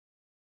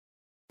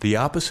The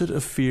opposite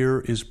of fear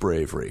is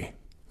bravery.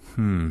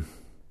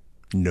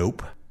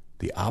 Nope.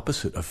 The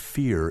opposite of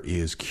fear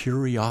is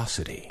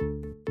curiosity.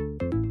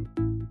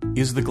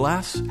 Is the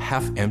glass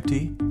half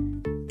empty?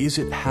 Is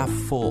it half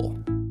full?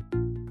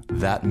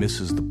 That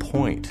misses the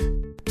point.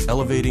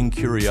 Elevating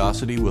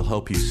curiosity will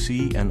help you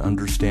see and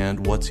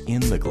understand what's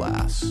in the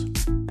glass.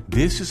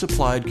 This is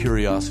Applied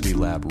Curiosity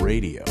Lab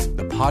Radio,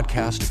 the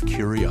podcast of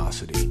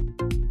curiosity.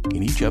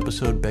 In each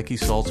episode, Becky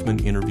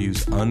Saltzman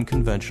interviews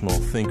unconventional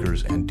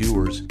thinkers and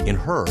doers in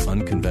her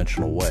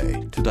unconventional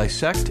way to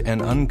dissect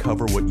and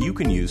uncover what you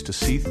can use to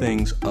see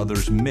things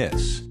others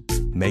miss,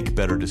 make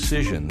better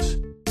decisions,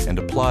 and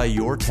apply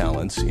your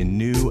talents in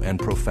new and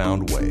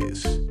profound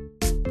ways.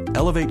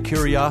 Elevate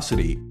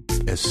curiosity,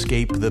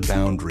 escape the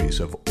boundaries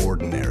of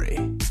ordinary.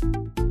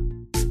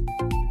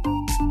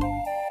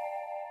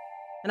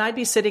 And I'd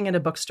be sitting in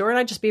a bookstore and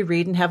I'd just be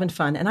reading, having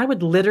fun. And I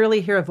would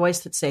literally hear a voice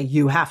that'd say,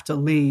 "You have to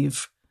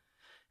leave."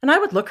 And I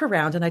would look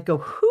around and I'd go,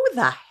 "Who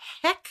the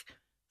heck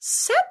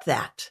said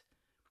that?"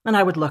 And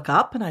I would look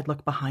up and I'd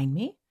look behind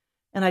me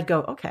and I'd go,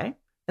 "Okay."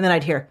 And then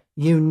I'd hear,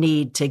 "You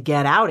need to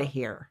get out of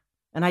here."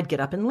 And I'd get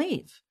up and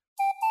leave.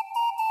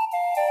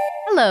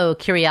 Hello,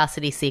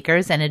 curiosity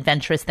seekers and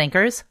adventurous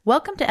thinkers.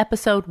 Welcome to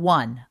episode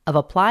 1 of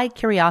Applied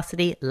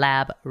Curiosity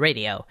Lab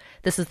Radio.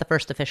 This is the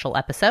first official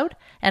episode,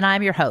 and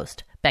I'm your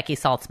host, Becky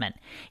Saltzman.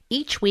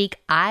 Each week,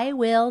 I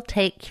will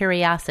take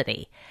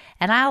curiosity,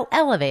 and I'll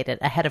elevate it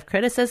ahead of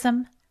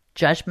criticism,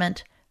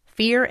 judgment,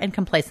 fear, and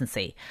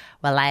complacency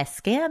while I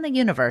scan the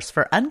universe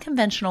for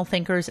unconventional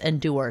thinkers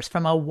and doers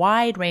from a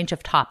wide range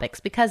of topics,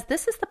 because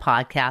this is the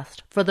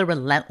podcast for the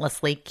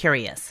relentlessly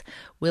curious.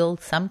 We'll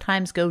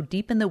sometimes go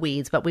deep in the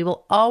weeds, but we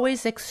will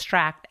always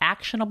extract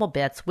actionable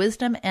bits,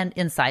 wisdom, and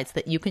insights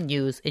that you can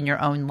use in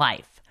your own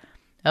life.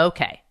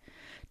 Okay.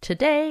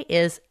 Today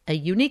is a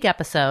unique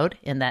episode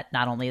in that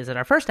not only is it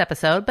our first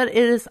episode, but it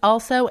is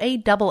also a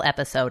double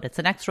episode. It's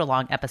an extra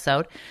long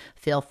episode.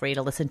 Feel free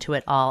to listen to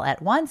it all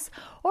at once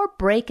or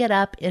break it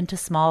up into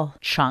small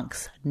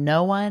chunks.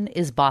 No one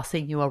is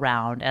bossing you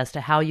around as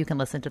to how you can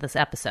listen to this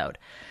episode.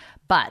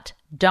 But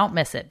don't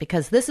miss it,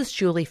 because this is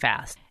Julie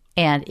Fast.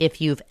 And if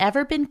you've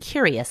ever been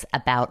curious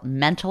about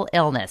mental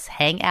illness,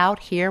 hang out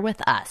here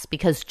with us,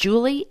 because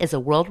Julie is a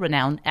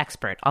world-renowned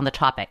expert on the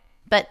topic.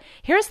 But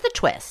here's the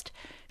twist.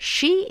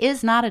 She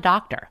is not a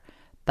doctor,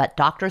 but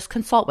doctors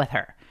consult with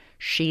her.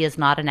 She is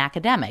not an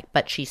academic,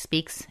 but she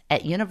speaks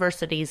at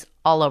universities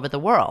all over the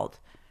world.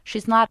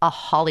 She's not a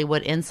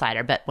Hollywood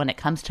insider, but when it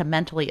comes to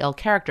mentally ill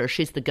characters,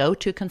 she's the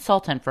go-to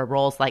consultant for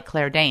roles like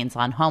Claire Danes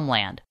on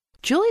Homeland.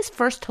 Julie's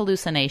first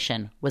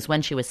hallucination was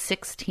when she was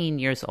 16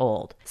 years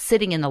old.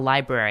 Sitting in the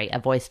library, a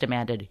voice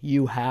demanded,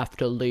 "You have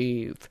to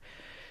leave."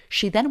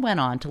 She then went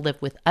on to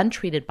live with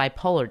untreated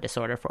bipolar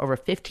disorder for over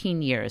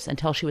 15 years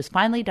until she was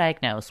finally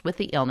diagnosed with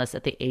the illness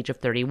at the age of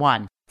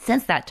 31.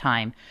 Since that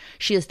time,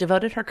 she has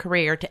devoted her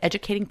career to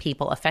educating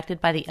people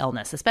affected by the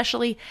illness,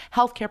 especially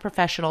healthcare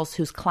professionals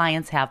whose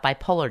clients have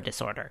bipolar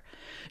disorder.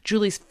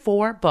 Julie's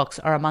 4 books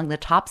are among the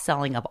top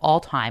selling of all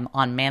time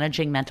on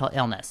managing mental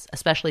illness,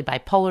 especially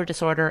bipolar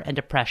disorder and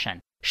depression.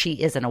 She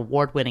is an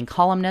award-winning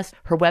columnist.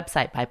 Her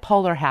website,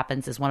 Bipolar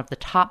Happens, is one of the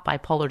top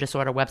bipolar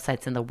disorder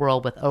websites in the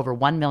world with over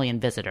 1 million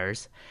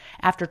visitors.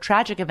 After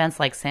tragic events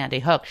like Sandy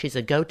Hook, she's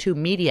a go-to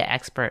media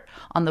expert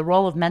on the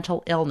role of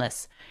mental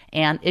illness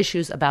and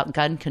issues about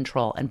gun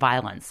control and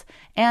violence,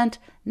 and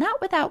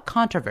not without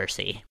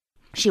controversy.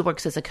 She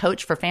works as a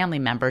coach for family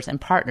members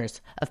and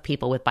partners of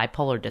people with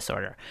bipolar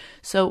disorder.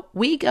 So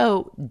we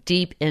go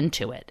deep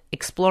into it,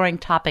 exploring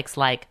topics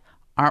like,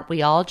 aren't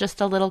we all just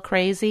a little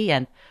crazy?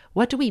 And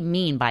what do we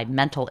mean by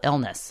mental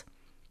illness?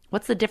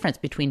 What's the difference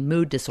between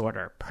mood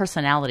disorder,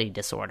 personality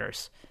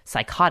disorders,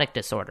 psychotic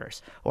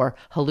disorders, or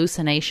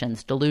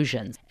hallucinations,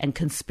 delusions, and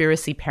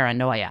conspiracy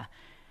paranoia?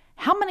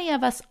 How many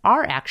of us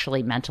are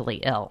actually mentally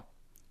ill?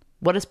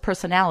 What is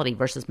personality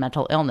versus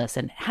mental illness,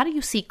 and how do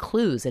you see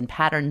clues and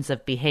patterns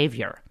of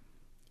behavior?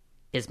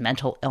 Is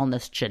mental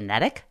illness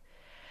genetic?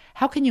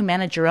 How can you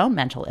manage your own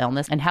mental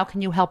illness, and how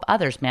can you help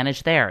others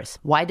manage theirs?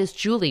 Why does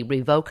Julie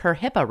revoke her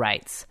HIPAA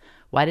rights?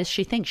 Why does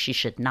she think she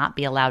should not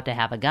be allowed to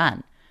have a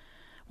gun?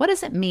 What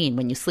does it mean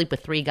when you sleep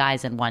with 3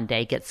 guys in one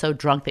day, get so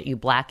drunk that you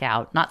black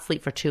out, not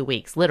sleep for 2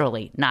 weeks,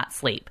 literally not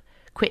sleep,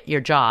 quit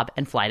your job,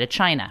 and fly to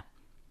China?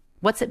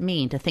 What's it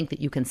mean to think that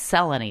you can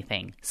sell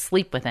anything,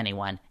 sleep with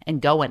anyone,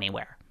 and go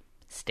anywhere?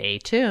 Stay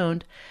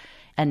tuned.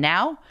 And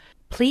now,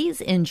 please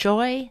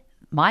enjoy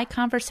my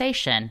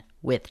conversation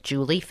with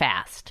Julie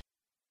Fast.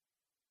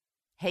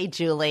 Hey,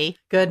 Julie.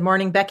 Good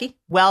morning, Becky.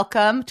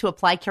 Welcome to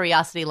Applied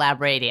Curiosity Lab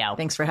Radio.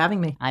 Thanks for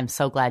having me. I'm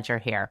so glad you're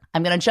here.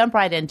 I'm going to jump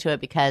right into it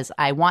because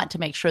I want to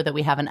make sure that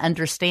we have an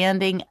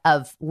understanding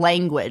of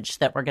language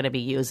that we're going to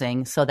be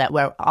using so that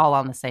we're all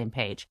on the same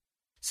page.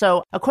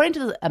 So according to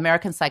the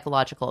American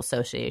Psychological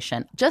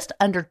Association, just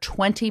under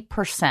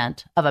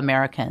 20% of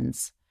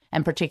Americans,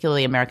 and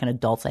particularly American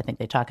adults, I think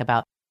they talk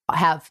about,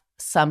 have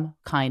some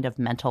kind of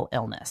mental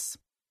illness.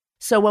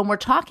 So when we're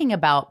talking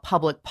about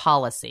public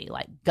policy,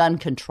 like gun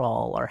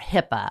control or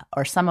HIPAA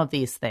or some of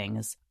these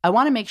things, I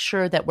want to make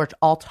sure that we're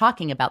all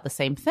talking about the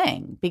same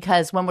thing.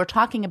 Because when we're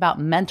talking about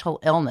mental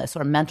illness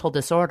or mental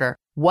disorder,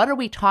 what are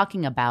we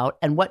talking about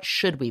and what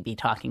should we be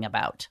talking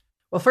about?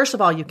 Well, first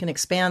of all, you can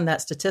expand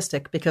that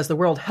statistic because the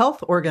World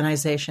Health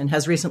Organization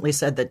has recently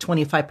said that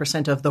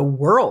 25% of the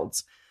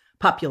world's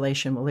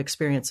population will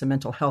experience a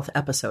mental health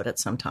episode at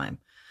some time.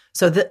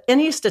 So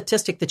any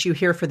statistic that you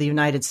hear for the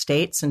United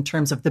States in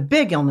terms of the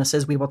big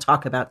illnesses we will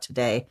talk about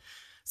today,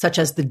 such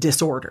as the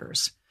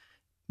disorders,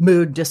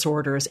 mood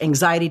disorders,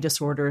 anxiety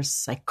disorders,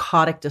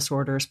 psychotic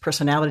disorders,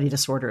 personality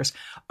disorders,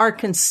 are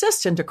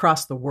consistent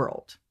across the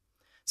world.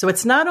 So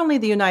it's not only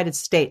the United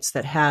States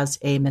that has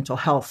a mental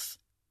health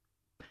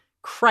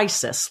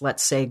crisis,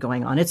 let's say,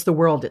 going on. It's the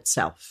world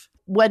itself.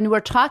 When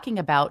we're talking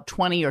about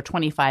 20 or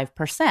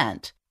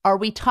 25%, are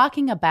we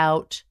talking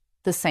about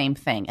the same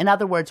thing? In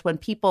other words, when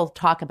people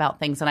talk about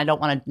things, and I don't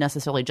want to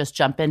necessarily just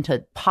jump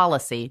into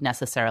policy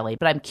necessarily,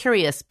 but I'm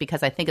curious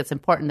because I think it's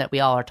important that we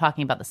all are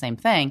talking about the same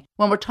thing.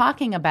 When we're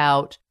talking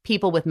about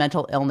people with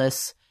mental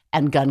illness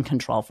and gun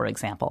control, for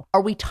example,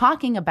 are we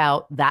talking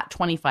about that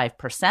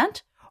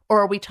 25%,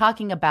 or are we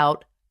talking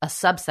about a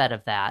subset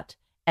of that?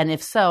 And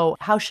if so,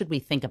 how should we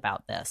think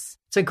about this?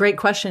 It's a great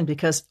question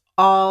because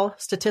all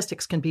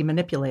statistics can be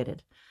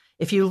manipulated.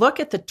 If you look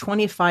at the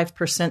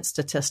 25%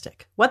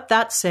 statistic, what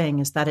that's saying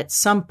is that at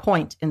some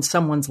point in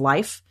someone's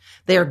life,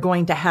 they are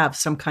going to have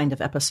some kind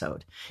of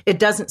episode. It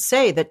doesn't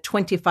say that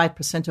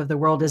 25% of the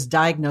world is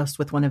diagnosed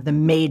with one of the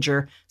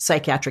major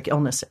psychiatric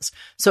illnesses.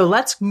 So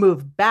let's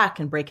move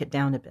back and break it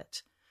down a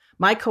bit.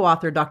 My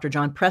co-author, Dr.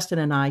 John Preston,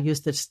 and I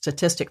used the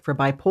statistic for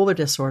bipolar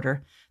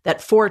disorder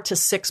that 4 to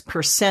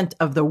 6%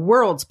 of the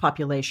world's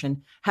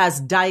population has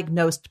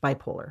diagnosed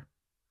bipolar.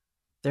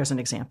 There's an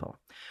example.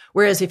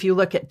 Whereas if you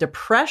look at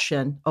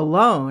depression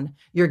alone,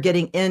 you're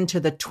getting into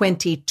the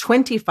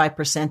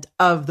 25%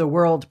 of the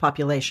world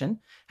population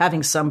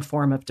having some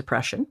form of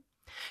depression.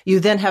 You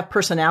then have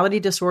personality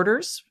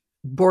disorders,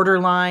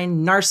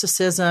 borderline,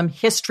 narcissism,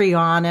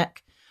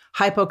 histrionic,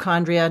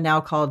 hypochondria, now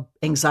called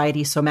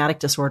anxiety, somatic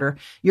disorder.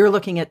 You're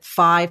looking at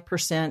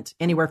 5%,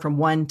 anywhere from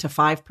 1 to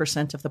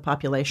 5% of the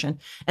population.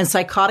 And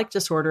psychotic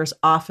disorders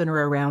often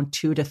are around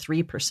 2 to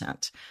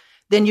 3%.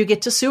 Then you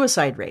get to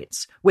suicide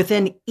rates.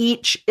 Within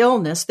each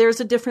illness, there's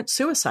a different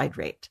suicide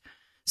rate.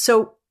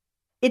 So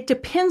it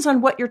depends on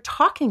what you're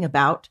talking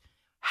about,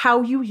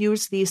 how you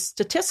use these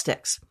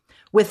statistics.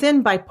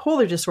 Within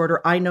bipolar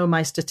disorder, I know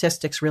my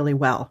statistics really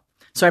well.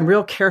 So I'm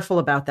real careful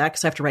about that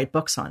because I have to write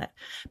books on it.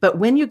 But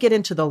when you get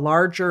into the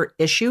larger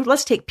issue,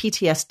 let's take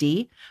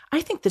PTSD. I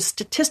think the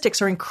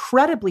statistics are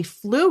incredibly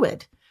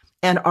fluid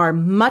and are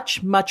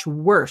much, much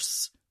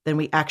worse than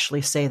we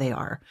actually say they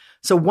are.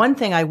 So one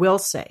thing I will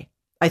say,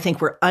 I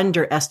think we're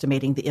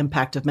underestimating the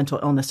impact of mental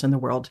illness in the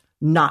world,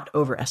 not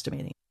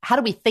overestimating. How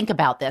do we think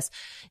about this?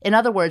 In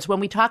other words, when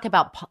we talk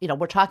about,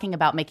 we're talking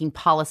about making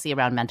policy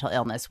around mental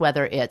illness,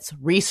 whether it's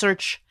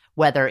research,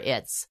 whether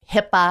it's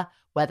HIPAA,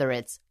 whether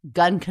it's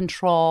gun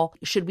control.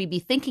 Should we be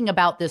thinking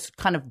about this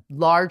kind of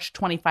large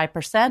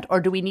 25%, or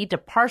do we need to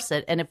parse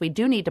it? And if we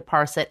do need to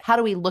parse it, how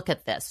do we look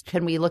at this?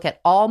 Can we look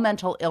at all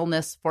mental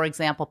illness? For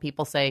example,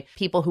 people say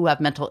people who have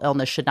mental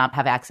illness should not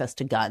have access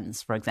to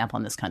guns, for example,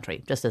 in this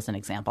country, just as an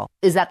example.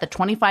 Is that the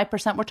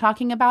 25% we're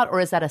talking about, or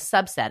is that a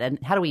subset?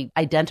 And how do we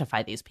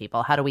identify these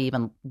people? How do we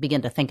even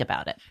begin to think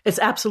about it? It's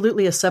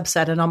absolutely a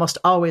subset, and almost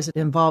always it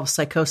involves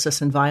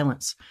psychosis and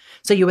violence.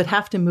 So you would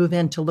have to move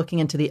into looking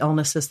into the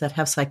illnesses that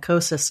have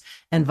psychosis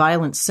and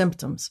violent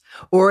symptoms,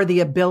 or the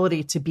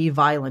ability to be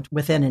violent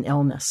within an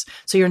illness.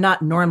 So you're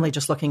not normally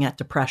just looking at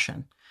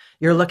depression.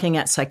 You're looking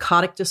at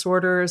psychotic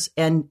disorders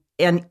and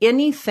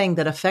anything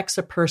that affects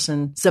a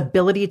person's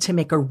ability to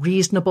make a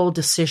reasonable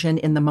decision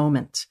in the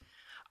moment.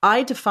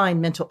 I define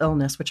mental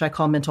illness, which I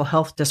call mental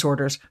health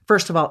disorders,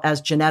 first of all,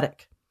 as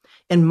genetic.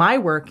 In my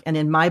work and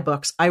in my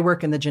books, I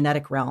work in the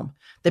genetic realm.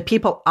 The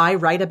people I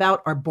write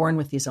about are born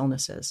with these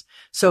illnesses.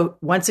 So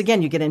once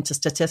again, you get into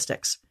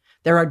statistics.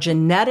 There are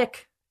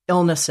genetic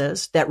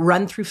illnesses that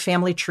run through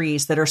family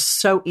trees that are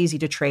so easy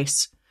to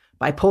trace.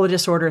 Bipolar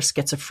disorder,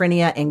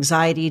 schizophrenia,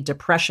 anxiety,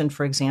 depression,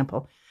 for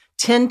example,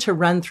 tend to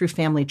run through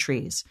family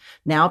trees.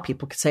 Now,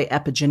 people could say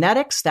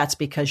epigenetics. That's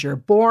because you're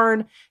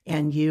born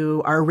and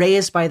you are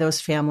raised by those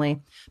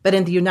family. But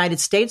in the United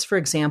States, for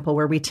example,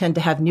 where we tend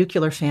to have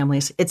nuclear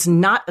families, it's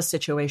not a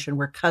situation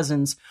where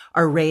cousins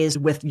are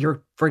raised with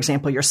for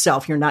example,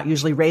 yourself. You're not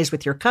usually raised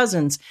with your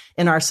cousins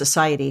in our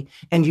society.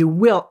 And you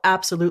will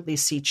absolutely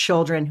see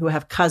children who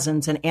have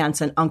cousins and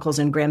aunts and uncles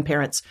and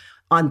grandparents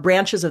on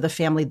branches of the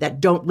family that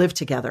don't live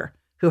together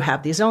who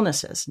have these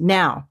illnesses.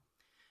 Now,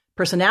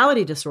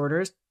 personality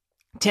disorders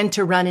tend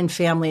to run in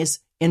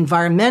families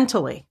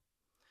environmentally.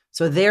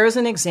 So there's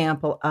an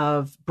example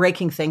of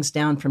breaking things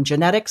down from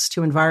genetics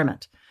to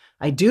environment.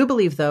 I do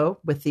believe, though,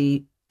 with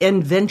the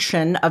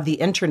invention of the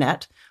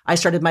internet, I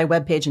started my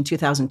webpage in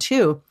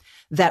 2002,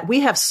 that we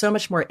have so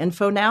much more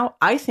info now.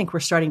 I think we're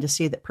starting to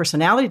see that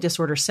personality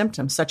disorder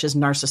symptoms, such as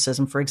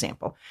narcissism, for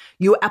example,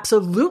 you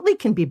absolutely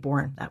can be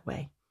born that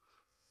way.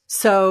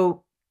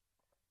 So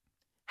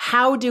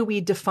how do we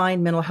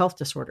define mental health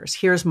disorders?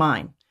 Here's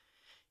mine.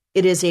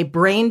 It is a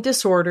brain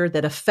disorder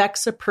that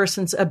affects a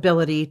person's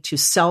ability to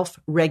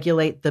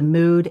self-regulate the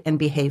mood and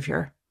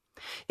behavior.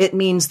 It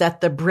means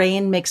that the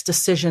brain makes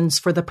decisions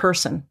for the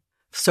person.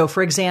 So,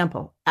 for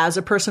example, as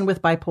a person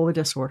with bipolar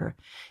disorder,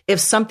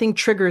 if something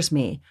triggers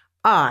me,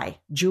 I,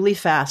 Julie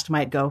Fast,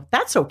 might go,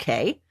 that's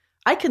okay.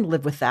 I can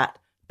live with that.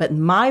 But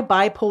my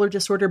bipolar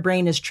disorder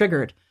brain is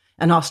triggered,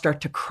 and I'll start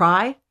to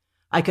cry.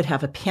 I could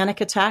have a panic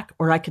attack,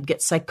 or I could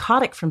get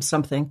psychotic from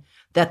something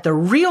that the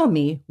real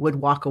me would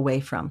walk away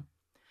from.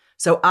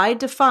 So I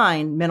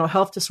define mental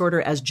health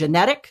disorder as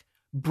genetic,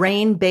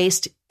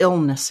 brain-based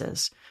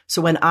illnesses.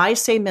 So when I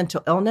say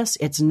mental illness,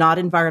 it's not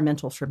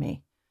environmental for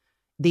me.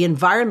 The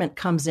environment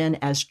comes in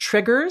as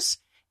triggers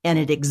and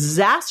it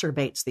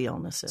exacerbates the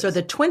illnesses. So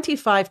the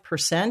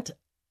 25%,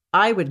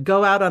 I would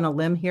go out on a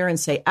limb here and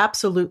say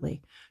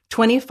absolutely.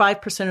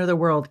 25% of the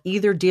world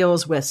either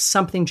deals with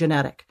something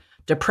genetic,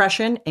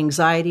 depression,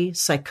 anxiety,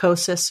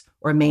 psychosis,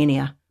 or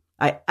mania.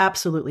 I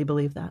absolutely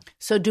believe that.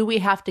 So do we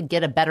have to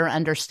get a better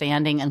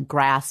understanding and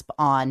grasp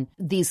on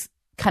these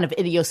kind of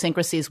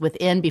idiosyncrasies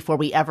within before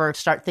we ever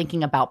start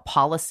thinking about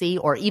policy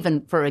or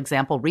even, for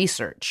example,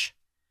 research?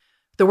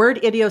 The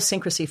word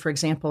idiosyncrasy, for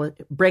example,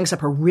 brings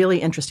up a really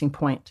interesting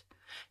point.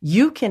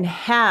 You can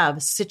have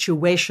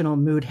situational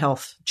mood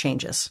health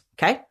changes,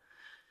 okay?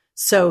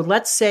 So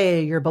let's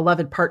say your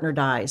beloved partner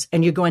dies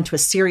and you go into a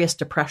serious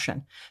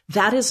depression.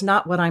 That is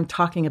not what I'm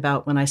talking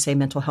about when I say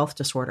mental health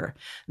disorder.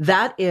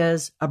 That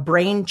is a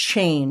brain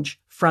change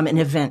from an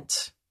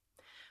event.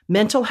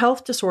 Mental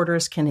health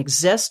disorders can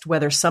exist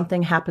whether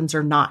something happens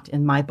or not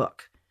in my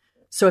book.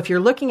 So if you're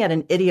looking at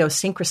an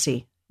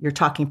idiosyncrasy, you're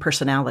talking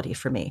personality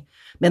for me.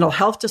 Mental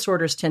health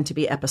disorders tend to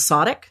be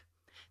episodic.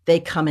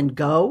 They come and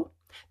go.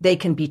 They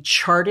can be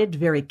charted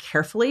very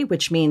carefully,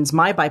 which means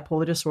my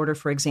bipolar disorder,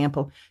 for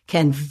example,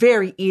 can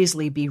very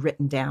easily be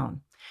written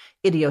down.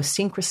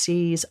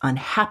 Idiosyncrasies,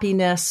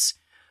 unhappiness,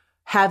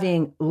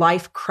 having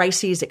life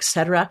crises,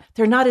 etc.,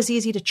 they're not as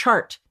easy to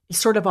chart. It's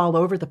sort of all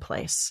over the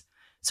place.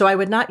 So I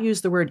would not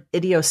use the word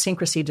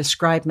idiosyncrasy to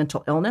describe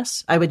mental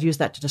illness. I would use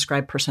that to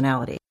describe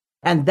personality.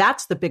 And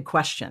that's the big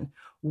question.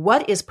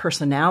 What is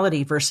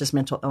personality versus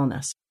mental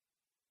illness?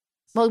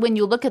 Well, when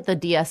you look at the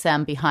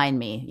DSM behind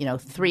me,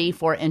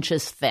 3-4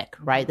 inches thick,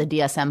 right? The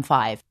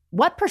DSM-5.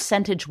 What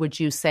percentage would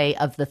you say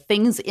of the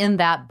things in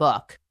that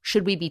book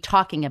should we be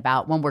talking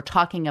about when we're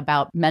talking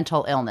about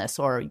mental illness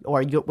or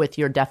with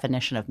your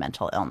definition of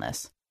mental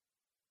illness?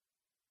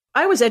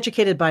 I was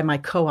educated by my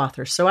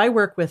co-authors. So I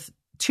work with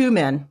two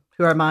men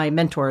who are my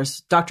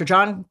mentors, Dr.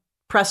 John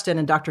Preston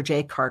and Dr.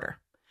 Jay Carter.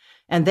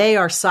 And they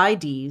are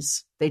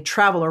PsyDs. They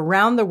travel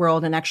around the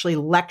world and actually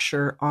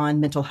lecture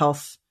on mental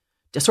health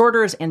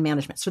disorders and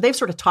management. So they've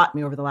sort of taught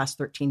me over the last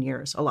 13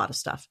 years a lot of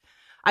stuff.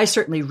 I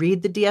certainly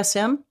read the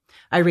DSM.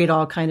 I read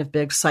all kind of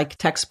big psych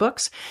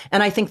textbooks,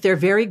 and I think they're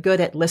very good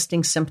at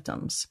listing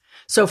symptoms.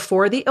 So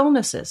for the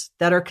illnesses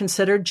that are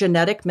considered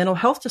genetic mental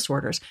health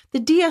disorders, the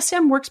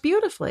DSM works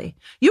beautifully.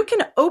 You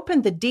can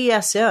open the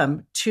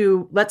DSM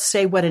to, let's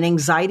say, what an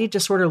anxiety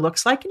disorder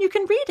looks like, and you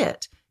can read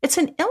it. It's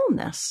an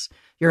illness.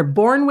 You're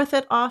born with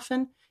it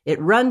often. It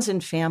runs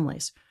in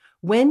families.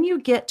 When you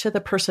get to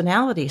the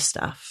personality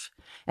stuff,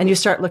 and you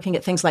start looking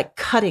at things like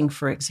cutting,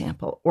 for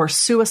example, or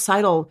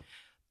suicidal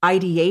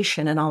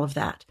ideation and all of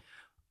that.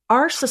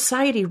 Our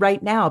society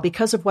right now,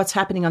 because of what's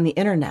happening on the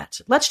internet,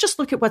 let's just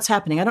look at what's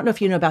happening. I don't know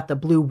if you know about the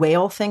blue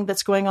whale thing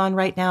that's going on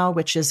right now,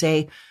 which is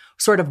a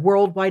sort of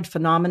worldwide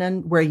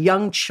phenomenon where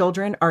young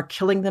children are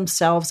killing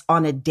themselves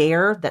on a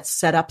dare that's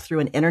set up through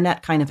an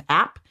internet kind of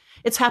app.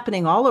 It's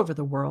happening all over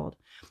the world.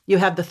 You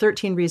have the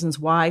 13 Reasons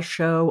Why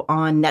show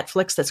on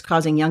Netflix that's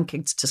causing young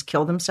kids to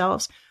kill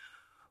themselves.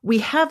 We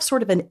have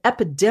sort of an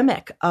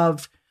epidemic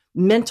of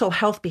mental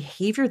health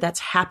behavior that's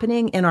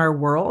happening in our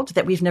world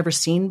that we've never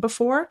seen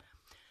before.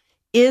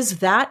 Is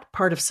that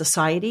part of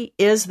society?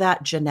 Is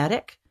that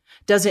genetic?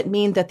 Does it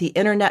mean that the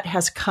internet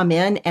has come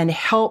in and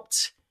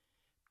helped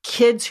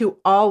kids who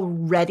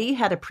already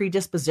had a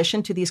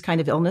predisposition to these kind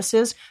of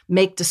illnesses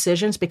make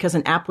decisions because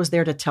an app was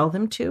there to tell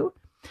them to?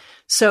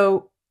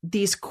 So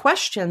these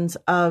questions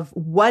of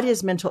what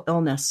is mental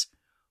illness,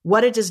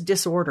 what is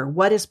disorder,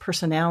 what is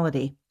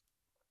personality,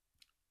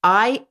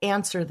 I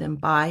answer them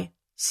by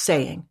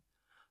saying,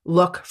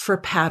 look for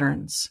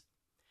patterns.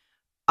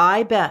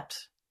 I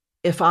bet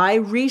if I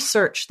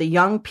research the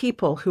young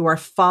people who are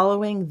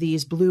following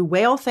these blue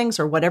whale things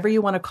or whatever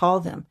you want to call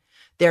them,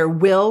 there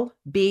will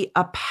be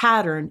a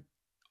pattern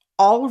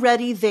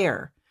already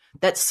there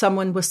that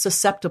someone was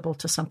susceptible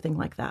to something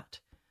like that.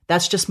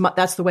 That's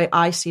the way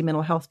I see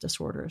mental health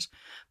disorders.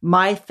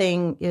 My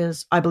thing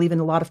is I believe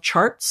in a lot of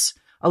charts,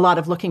 a lot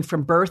of looking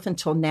from birth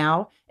until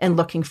now and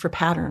looking for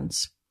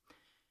patterns.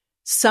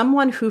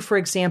 Someone who, for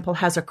example,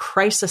 has a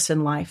crisis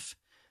in life,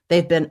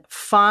 they've been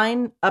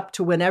fine up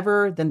to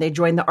whenever, then they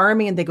join the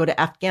army and they go to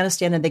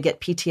Afghanistan and they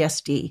get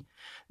PTSD.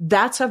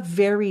 That's a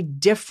very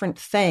different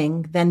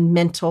thing than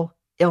mental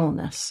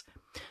illness.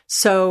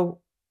 So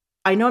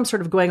I know I'm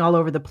sort of going all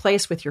over the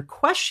place with your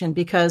question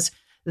because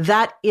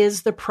That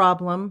is the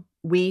problem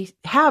we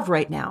have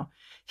right now.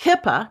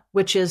 HIPAA,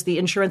 which is the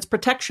Insurance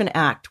Protection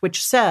Act,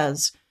 which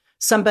says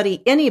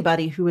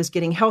anybody who is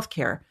getting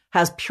healthcare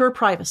has pure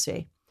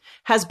privacy,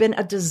 has been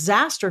a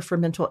disaster for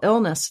mental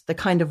illness, the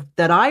kind of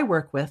that I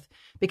work with,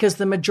 because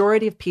the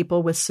majority of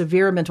people with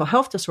severe mental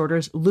health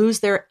disorders lose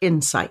their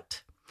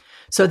insight.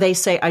 So they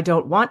say, I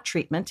don't want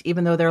treatment,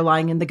 even though they're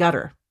lying in the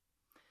gutter.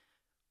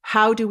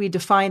 How do we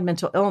define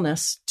mental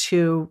illness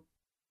to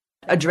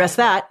address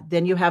that?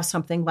 Then you have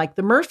something like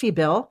the Murphy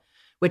Bill,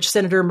 which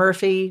Senator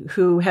Murphy,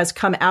 who has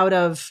come out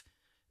of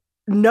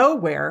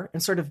nowhere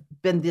and sort of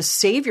been this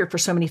savior for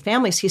so many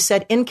families, he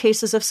said, in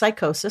cases of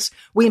psychosis,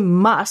 we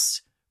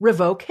must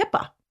revoke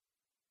HIPAA.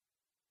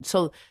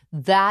 So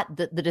that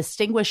the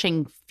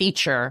distinguishing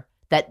feature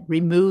that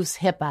removes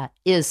HIPAA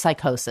is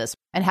psychosis.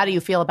 And how do you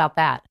feel about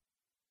that?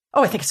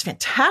 Oh, I think it's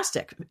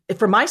fantastic.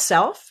 For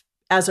myself,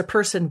 as a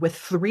person with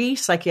 3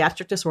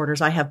 psychiatric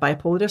disorders, I have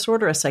bipolar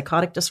disorder, a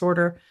psychotic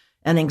disorder,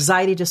 an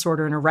anxiety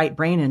disorder, and a right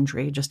brain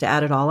injury, just to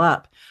add it all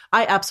up.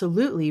 I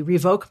absolutely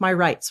revoke my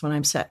rights when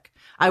I'm sick.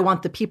 I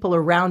want the people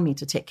around me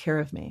to take care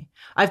of me.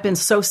 I've been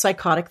so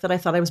psychotic that I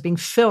thought I was being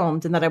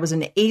filmed and that I was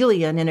an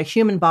alien in a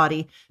human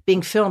body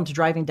being filmed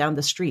driving down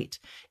the street.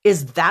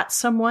 Is that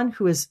someone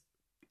who is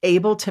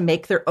able to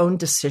make their own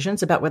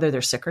decisions about whether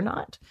they're sick or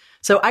not?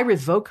 So I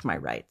revoke my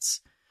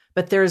rights.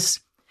 But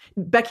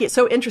Becky, it's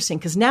so interesting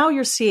because now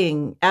you're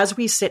seeing, as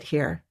we sit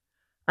here,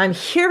 I'm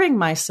hearing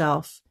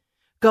myself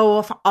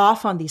go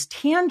off on these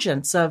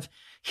tangents of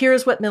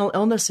here's what mental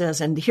illness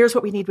is and here's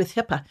what we need with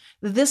HIPAA.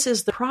 This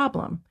is the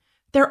problem.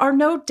 There are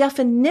no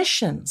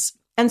definitions.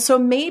 And so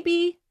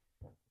maybe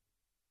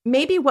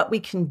what we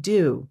can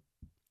do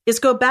is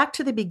go back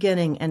to the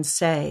beginning and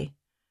say,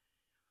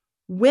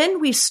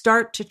 when we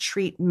start to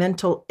treat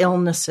mental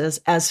illnesses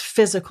as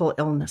physical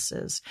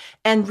illnesses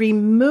and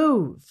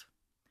remove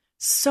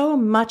so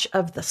much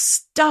of the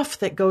stuff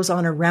that goes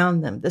on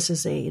around them, this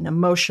is an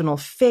emotional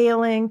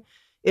failing.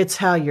 It's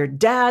how your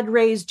dad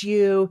raised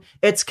you.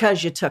 It's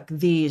because you took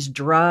these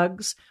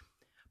drugs.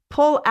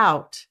 Pull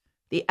out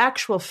the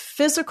actual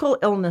physical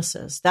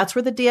illnesses. That's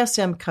where the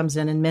DSM comes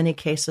in many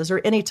cases,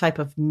 or any type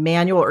of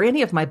manual or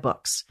any of my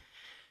books.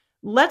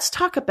 Let's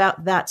talk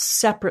about that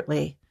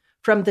separately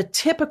from the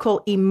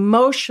typical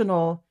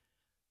emotional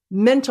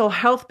mental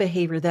health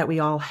behavior that we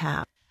all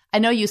have. I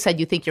know you said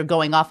you think you're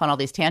going off on all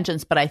these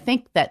tangents, but I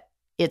think that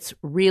it's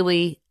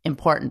really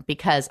important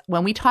because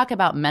when we talk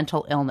about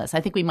mental illness,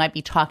 I think we might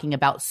be talking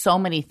about so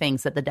many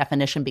things that the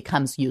definition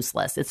becomes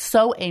useless. It's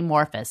so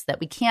amorphous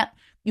that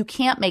you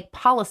can't make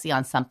policy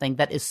on something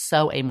that is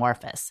so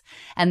amorphous.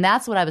 And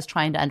that's what I was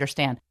trying to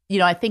understand. You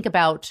know, I think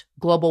about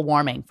global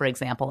warming, for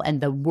example, and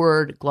the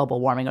word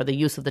global warming or the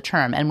use of the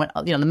term. And when,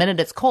 the minute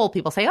it's cold,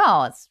 people say,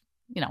 oh, it's,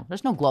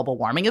 there's no global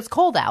warming. It's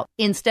cold out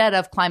instead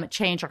of climate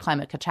change or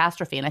climate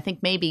catastrophe. And I think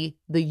maybe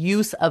the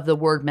use of the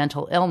word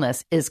mental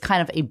illness is kind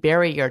of a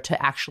barrier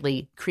to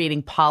actually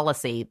creating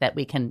policy that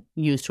we can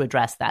use to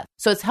address that.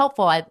 So it's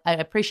helpful. I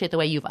appreciate the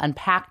way you've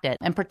unpacked it.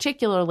 And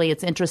particularly,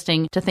 it's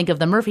interesting to think of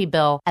the Murphy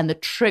Bill and the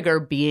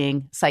trigger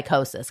being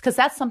psychosis, because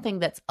that's something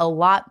that's a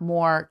lot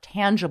more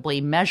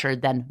tangibly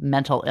measured than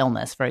mental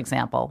illness, for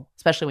example,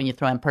 especially when you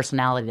throw in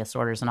personality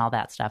disorders and all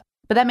that stuff.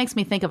 But that makes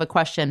me think of a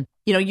question.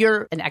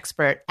 You're an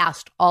expert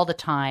asked all the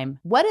time.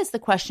 What is the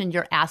question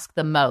you're asked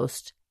the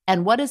most?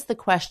 And what is the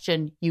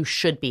question you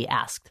should be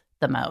asked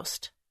the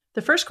most?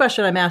 The first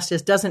question I'm asked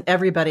is, doesn't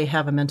everybody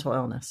have a mental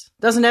illness?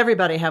 Doesn't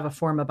everybody have a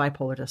form of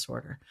bipolar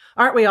disorder?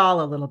 Aren't we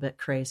all a little bit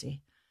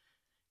crazy?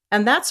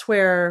 And that's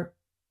where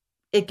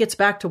it gets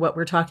back to what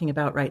we're talking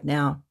about right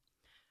now.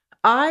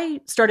 I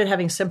started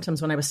having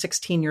symptoms when I was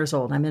 16 years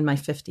old. I'm in my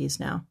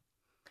 50s now.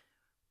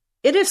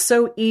 It is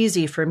so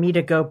easy for me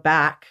to go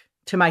back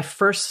to my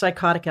first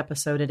psychotic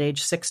episode at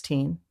age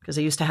 16, because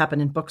it used to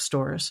happen in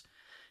bookstores.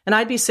 And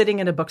I'd be sitting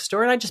in a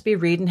bookstore and I'd just be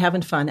reading,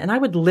 having fun. And I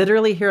would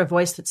literally hear a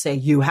voice that say,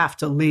 you have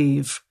to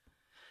leave.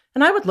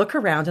 And I would look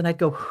around and I'd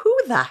go, who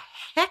the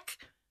heck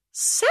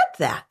said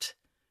that?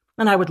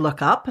 And I would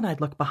look up and I'd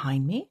look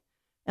behind me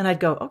and I'd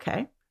go,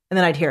 okay. And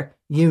then I'd hear,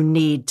 you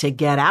need to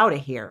get out of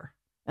here.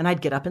 And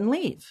I'd get up and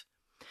leave.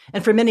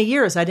 And for many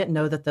years, I didn't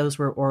know that those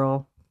were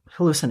oral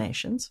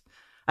hallucinations.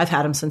 I've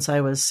had them since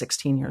I was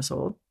 16 years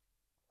old.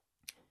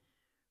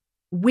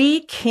 We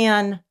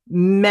can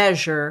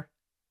measure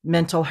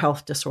mental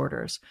health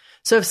disorders.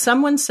 So if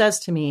someone says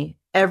to me,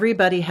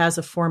 everybody has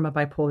a form of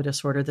bipolar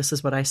disorder, this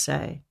is what I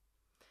say.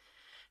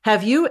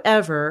 Have you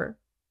ever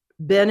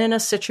been in a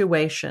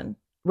situation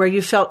where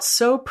you felt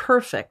so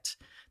perfect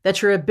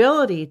that your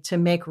ability to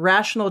make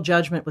rational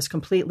judgment was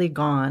completely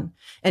gone,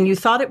 and you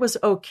thought it was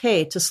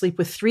okay to sleep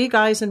with 3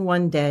 guys in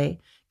one day,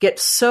 get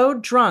so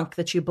drunk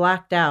that you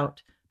blacked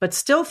out, but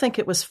still think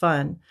it was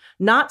fun,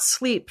 not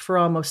sleep for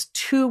almost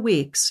 2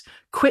 weeks,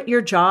 quit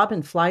your job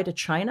and fly to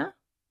China?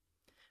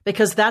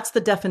 Because that's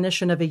the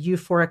definition of a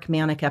euphoric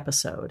manic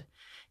episode.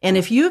 And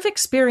if you've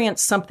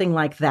experienced something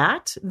like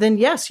that, then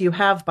yes, you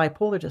have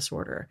bipolar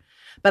disorder.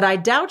 But I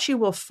doubt you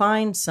will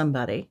find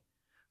somebody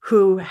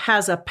who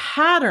has a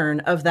pattern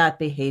of that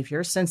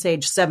behavior since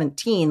age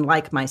 17,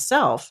 like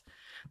myself,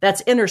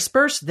 That's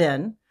interspersed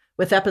then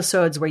with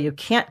episodes where you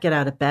can't get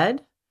out of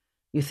bed,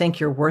 you think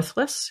you're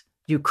worthless,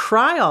 you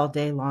cry all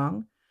day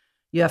long,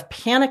 you have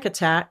panic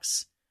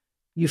attacks,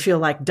 you feel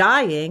like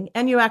dying,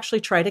 and you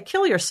actually try to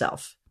kill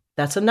yourself.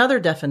 That's another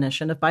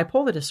definition of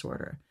bipolar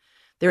disorder.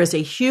 There is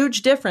a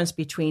huge difference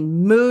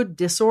between mood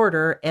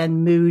disorder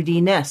and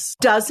moodiness.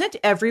 Doesn't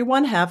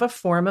everyone have a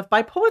form of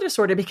bipolar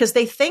disorder? Because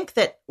they think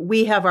that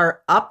we have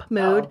our up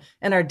mood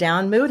and our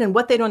down mood. And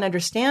what they don't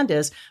understand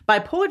is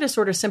bipolar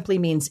disorder simply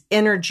means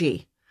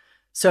energy.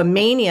 So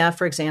mania,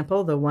 for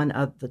example,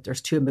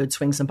 there's two mood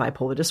swings in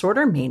bipolar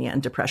disorder, mania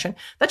and depression.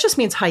 That just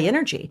means high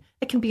energy.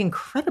 It can be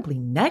incredibly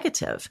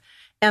negative.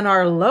 And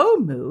our low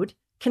mood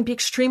can be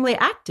extremely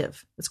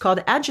active. It's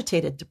called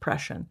agitated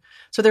depression.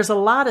 So there's a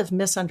lot of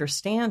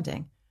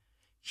misunderstanding.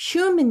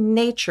 Human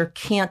nature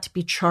can't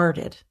be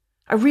charted.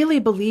 I really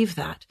believe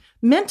that.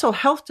 Mental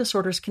health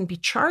disorders can be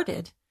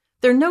charted.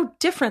 They're no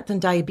different than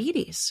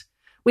diabetes.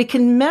 We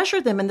can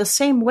measure them in the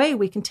same way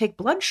we can take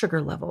blood sugar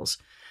levels.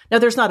 Now,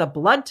 there's not a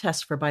blood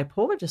test for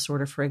bipolar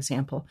disorder, for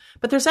example,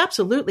 but there's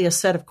absolutely a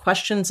set of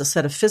questions, a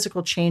set of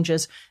physical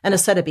changes, and a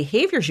set of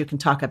behaviors you can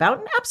talk about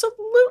and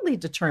absolutely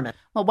determine.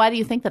 Well, why do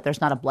you think that there's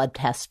not a blood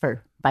test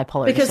for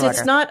bipolar because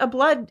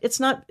disorder?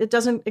 It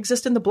doesn't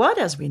exist in the blood,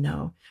 as we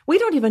know. We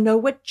don't even know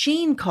what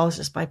gene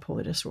causes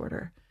bipolar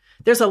disorder.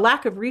 There's a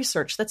lack of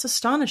research that's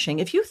astonishing.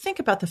 If you think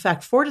about the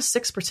fact 4 to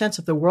 6%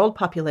 of the world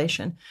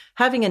population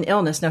having an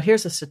illness, now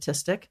here's a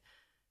statistic,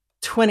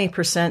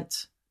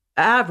 20%,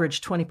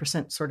 average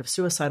 20% sort of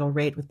suicidal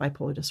rate with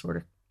bipolar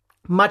disorder,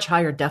 much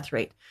higher death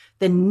rate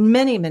than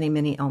many, many,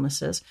 many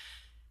illnesses.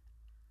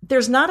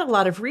 There's not a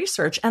lot of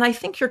research. And I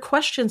think your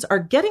questions are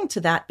getting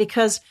to that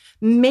because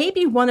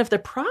maybe one of the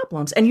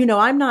problems, and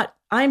I'm not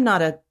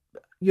a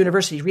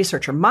university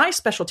researcher. My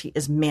specialty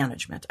is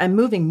management. I'm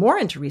moving more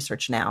into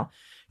research now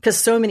because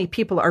so many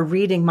people are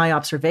reading my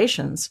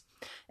observations.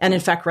 And in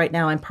fact, right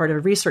now I'm part of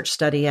a research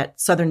study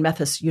at Southern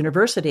Methodist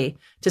University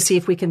to see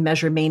if we can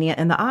measure mania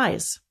in the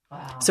eyes.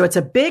 Wow. So it's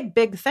a big,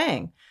 big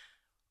thing.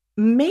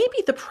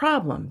 Maybe the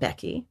problem,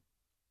 Becky,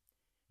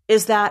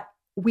 is that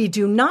we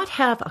do not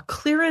have a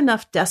clear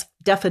enough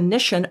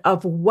definition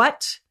of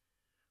what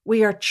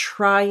we are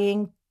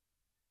trying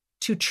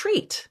to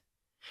treat.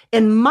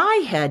 In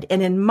my head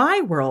and in my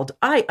world,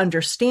 I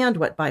understand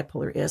what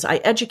bipolar is. I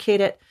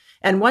educate it.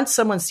 And once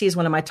someone sees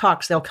one of my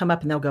talks, they'll come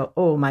up and they'll go,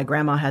 oh, my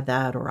grandma had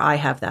that, or I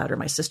have that, or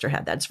my sister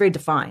had that. It's very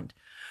defined.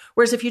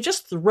 Whereas if you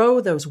just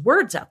throw those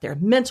words out there,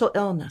 mental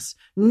illness,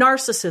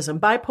 narcissism,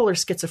 bipolar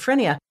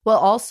schizophrenia. Well,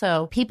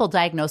 also, people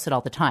diagnose it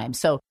all the time.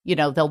 So,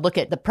 they'll look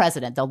at the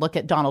president, they'll look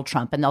at Donald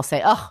Trump, and they'll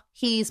say, oh,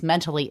 he's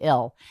mentally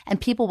ill. And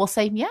people will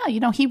say, yeah,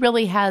 he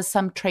really has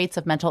some traits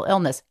of mental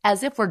illness,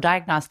 as if we're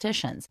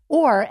diagnosticians,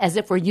 or as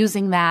if we're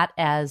using that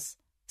as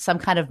some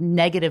kind of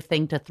negative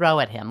thing to throw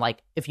at him.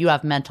 Like, if you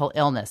have mental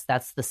illness,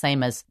 that's the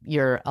same as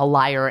you're a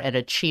liar and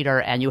a cheater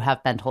and you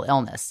have mental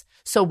illness.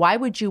 So why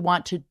would you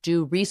want to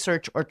do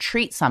research or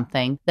treat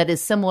something that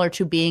is similar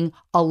to being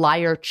a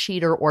liar,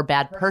 cheater, or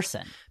bad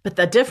person? But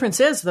the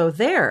difference is, though,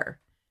 there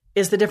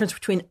is the difference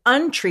between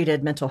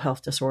untreated mental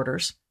health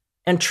disorders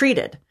and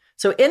treated.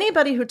 So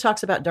anybody who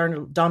talks about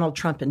Donald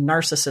Trump and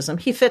narcissism,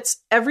 he fits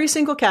every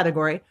single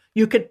category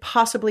you could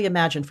possibly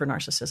imagine for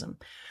narcissism.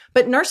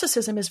 But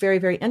narcissism is very,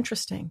 very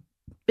interesting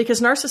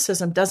because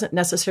narcissism doesn't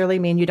necessarily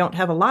mean you don't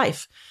have a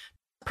life.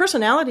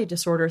 Personality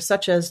disorders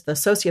such as the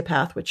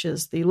sociopath, which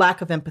is the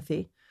lack of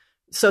empathy,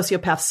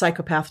 sociopath,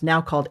 psychopath,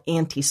 now called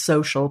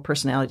antisocial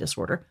personality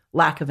disorder,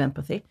 lack of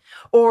empathy,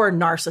 or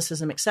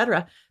narcissism,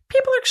 etc.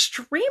 People are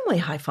extremely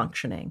high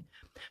functioning.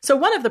 So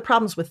one of the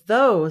problems with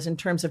those in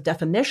terms of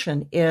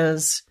definition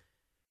is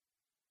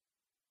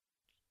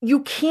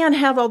you can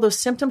have all those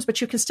symptoms,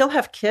 but you can still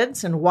have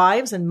kids and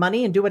wives and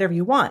money and do whatever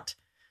you want.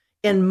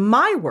 In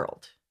my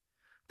world,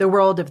 the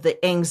world of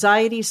the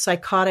anxiety,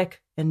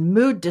 psychotic, and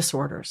mood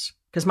disorders,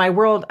 because my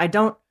world, I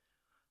don't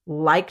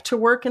like to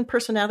work in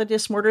personality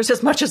disorders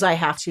as much as I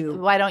have to.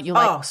 Why don't you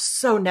like? Oh,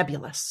 so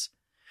nebulous.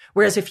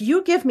 Whereas if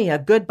you give me a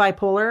good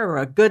bipolar or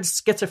a good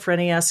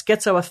schizophrenia,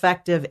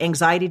 schizoaffective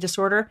anxiety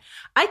disorder,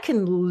 I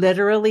can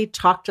literally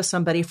talk to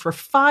somebody for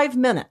 5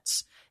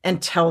 minutes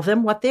and tell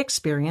them what they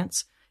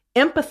experience,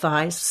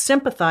 empathize,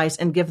 sympathize,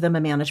 and give them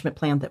a management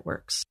plan that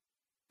works.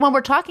 When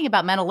we're talking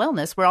about mental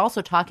illness, we're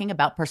also talking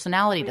about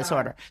personality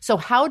disorder. So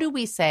how do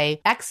we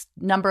say X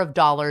number of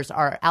dollars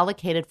are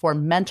allocated for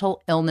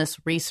mental illness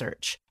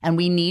research and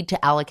we need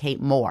to allocate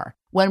more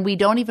when we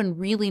don't even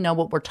really know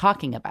what we're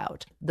talking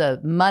about? The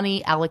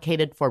money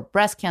allocated for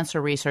breast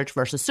cancer research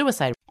versus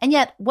suicide. And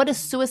yet, what does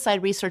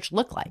suicide research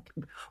look like?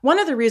 One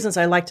of the reasons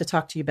I like to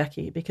talk to you,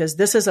 Becky, because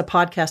this is a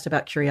podcast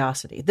about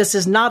curiosity. This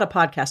is not a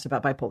podcast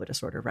about bipolar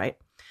disorder, right?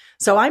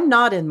 So I'm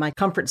not in my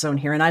comfort zone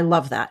here, and I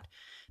love that.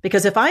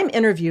 Because if I'm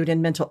interviewed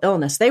in mental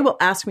illness, they will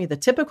ask me the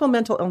typical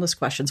mental illness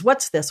questions.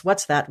 What's this?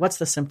 What's that? What's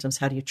the symptoms?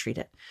 How do you treat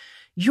it?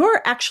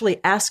 You're actually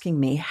asking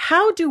me,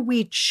 how do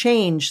we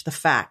change the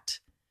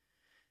fact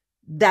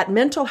that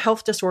mental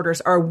health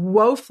disorders are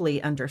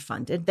woefully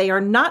underfunded. They are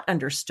not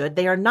understood.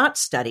 They are not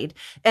studied.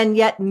 And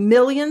yet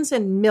millions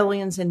and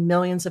millions and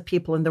millions of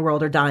people in the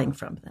world are dying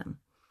from them.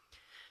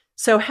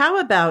 So how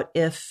about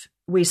if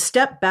we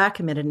step back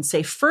a minute and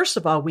say, first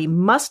of all, we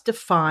must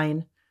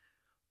define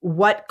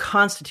what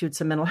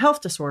constitutes a mental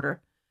health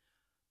disorder.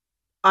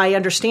 I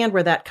understand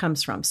where that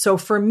comes from. So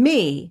for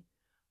me,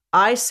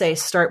 I say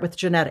start with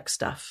genetic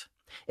stuff.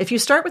 If you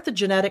start with the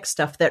genetic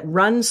stuff that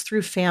runs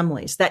through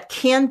families, that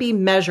can be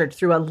measured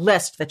through a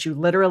list that you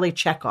literally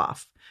check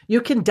off,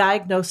 you can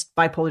diagnose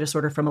bipolar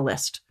disorder from a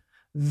list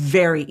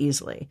very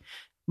easily.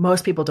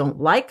 Most people don't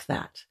like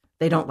that.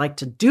 They don't like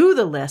to do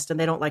the list and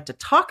they don't like to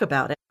talk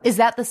about it. Is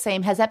that the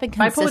same? Has that been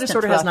consistent? Bipolar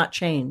disorder has not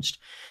changed.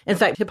 In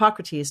fact,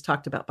 Hippocrates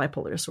talked about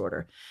bipolar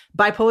disorder.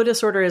 Bipolar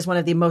disorder is one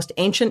of the most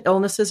ancient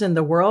illnesses in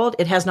the world.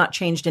 It has not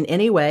changed in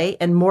any way,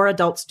 and more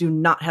adults do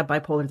not have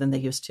bipolar than they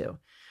used to.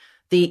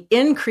 The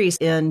increase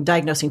in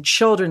diagnosing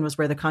children was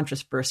where the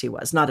controversy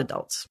was, not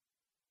adults.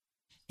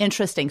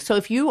 Interesting. So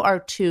if you are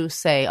to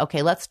say,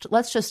 okay, let's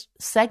just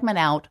segment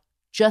out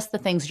just the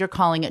things you're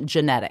calling it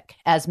genetic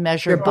as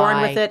measured You're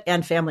born with it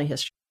and family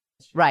history.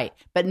 Right,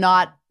 but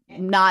not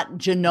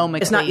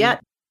genomically. It's not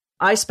yet.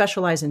 I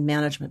specialize in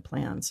management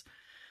plans.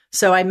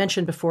 So I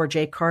mentioned before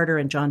Jay Carter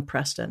and John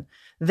Preston.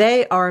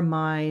 They are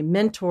my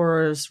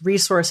mentors,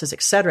 resources,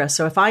 etc.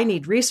 So if I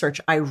need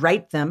research, I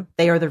write them.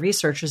 They are the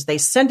researchers. They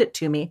send it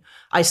to me.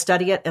 I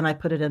study it and I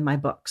put it in my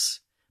books.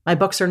 My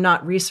books are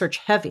not research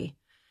heavy.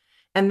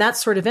 And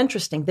that's sort of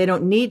interesting. They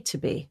don't need to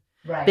be.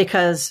 Right.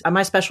 Because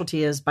my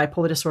specialty is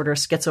bipolar disorder,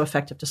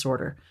 schizoaffective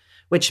disorder,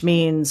 which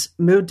means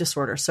mood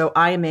disorder. So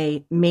I am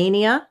a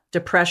mania,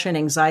 depression,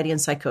 anxiety,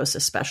 and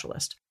psychosis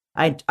specialist.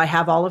 I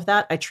have all of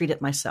that. I treat it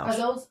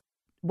myself.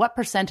 What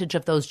percentage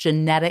of those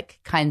genetic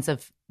kinds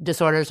of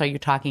disorders are you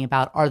talking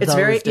about? Are those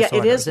disorders? Yeah,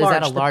 it is large.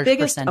 Is that a large the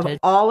biggest percentage? Of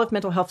all of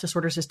mental health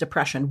disorders is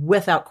depression,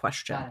 without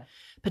question.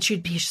 But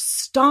you'd be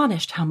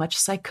astonished how much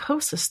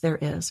psychosis there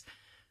is.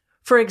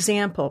 For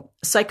example,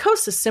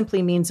 psychosis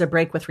simply means a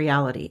break with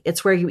reality.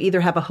 It's where you either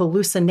have a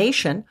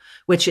hallucination,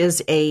 which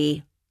is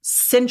a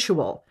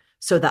sensual.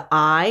 So the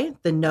eye,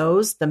 the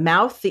nose, the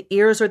mouth, the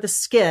ears, or the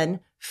skin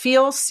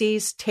feels,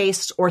 sees,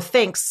 tastes, or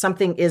thinks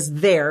something is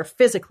there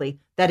physically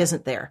that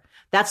isn't there.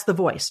 That's the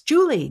voice.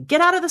 Julie,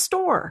 get out of the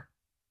store.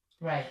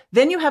 Right.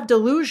 Then you have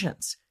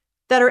delusions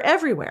that are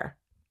everywhere.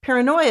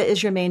 Paranoia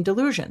is your main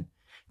delusion.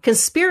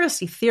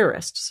 Conspiracy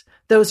theorists,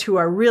 those who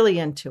are really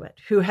into it,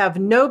 who have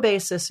no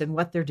basis in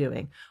what they're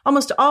doing,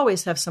 almost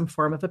always have some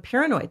form of a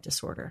paranoid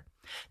disorder.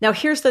 Now,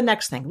 here's the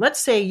next thing. Let's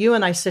say you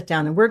and I sit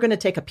down and we're going to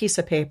take a piece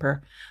of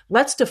paper.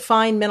 Let's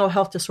define mental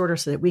health disorder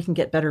so that we can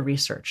get better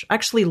research. I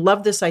actually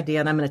love this idea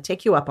and I'm going to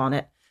take you up on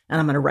it and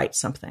I'm going to write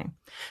something.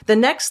 The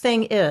next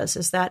thing is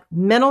that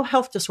mental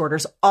health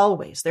disorders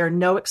always, there are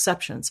no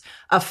exceptions,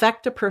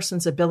 affect a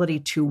person's ability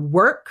to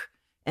work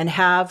and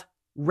have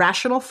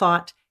rational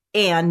thought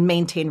and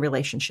maintain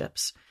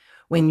relationships.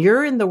 When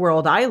you're in the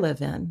world I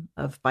live in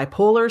of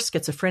bipolar,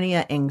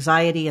 schizophrenia,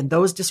 anxiety, and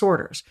those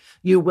disorders,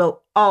 you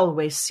will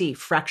always see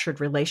fractured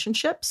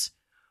relationships,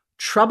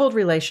 troubled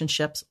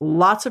relationships,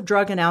 lots of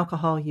drug and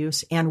alcohol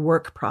use, and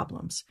work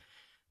problems.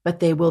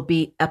 But they will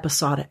be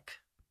episodic.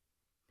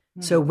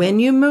 Mm-hmm. So when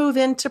you move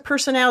into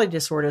personality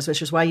disorders,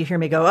 which is why you hear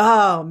me go,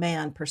 oh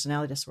man,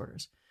 personality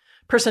disorders.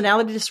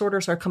 Personality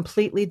disorders are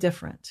completely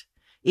different.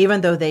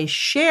 Even though they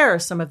share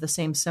some of the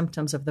same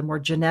symptoms of the more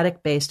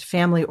genetic-based,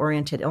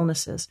 family-oriented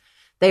illnesses,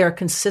 they are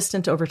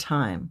consistent over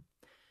time.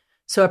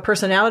 So a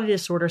personality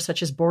disorder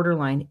such as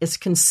borderline is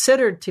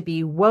considered to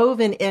be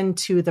woven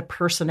into the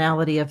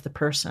personality of the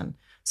person.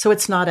 So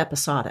it's not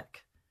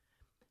episodic.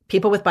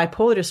 People with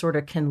bipolar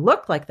disorder can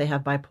look like they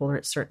have bipolar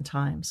at certain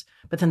times,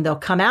 but then they'll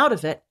come out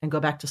of it and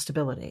go back to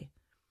stability.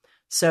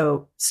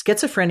 So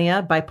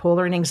schizophrenia,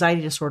 bipolar, and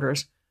anxiety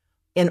disorders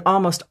in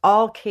almost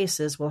all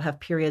cases will have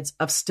periods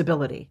of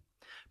stability.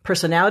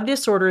 Personality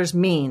disorders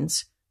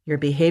means your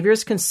behavior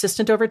is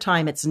consistent over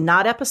time. It's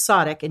not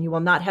episodic, and you will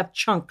not have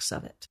chunks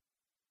of it.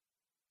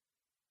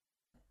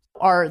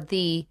 Are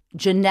the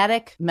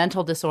genetic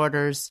mental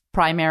disorders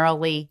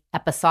primarily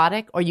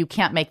episodic, or you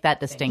can't make that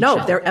distinction?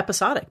 No, they're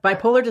episodic.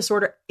 Bipolar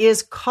disorder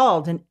is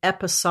called an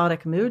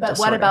episodic mood disorder. But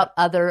what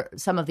about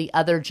some of the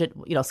other,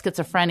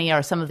 schizophrenia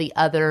or some of the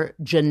other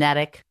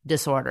genetic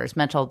disorders,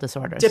 mental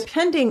disorders?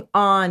 Depending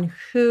on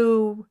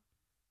who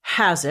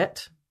has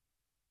it,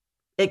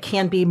 it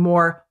can be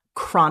more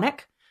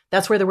chronic.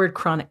 That's where the word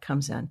chronic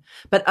comes in.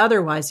 But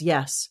otherwise,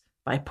 yes,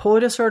 bipolar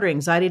disorder,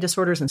 anxiety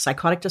disorders, and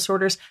psychotic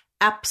disorders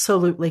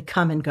absolutely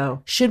come and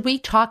go. Should we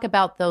talk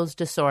about those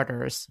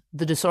disorders,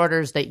 the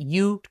disorders that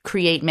you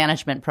create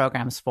management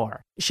programs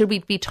for? Should we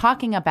be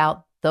talking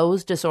about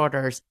those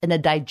disorders in a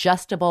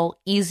digestible,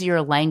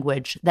 easier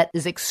language that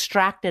is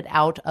extracted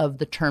out of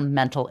the term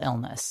mental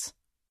illness?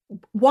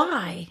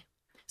 Why?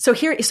 So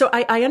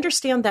I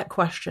understand that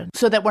question.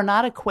 So that we're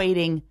not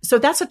equating. So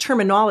that's a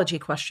terminology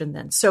question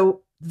then.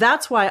 So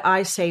that's why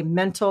I say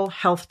mental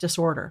health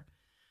disorder.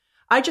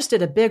 I just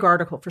did a big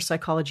article for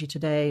Psychology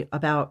Today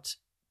about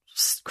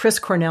Chris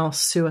Cornell's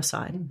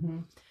suicide. Mm-hmm.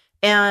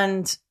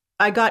 And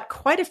I got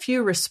quite a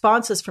few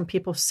responses from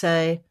people who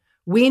say,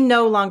 we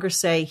no longer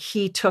say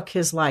he took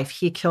his life,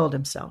 he killed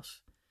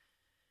himself.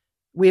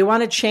 We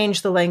want to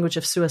change the language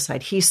of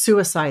suicide. He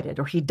suicided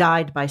or he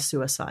died by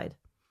suicide.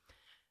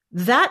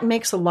 That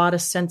makes a lot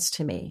of sense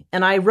to me.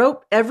 And I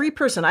wrote every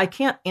person, I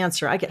can't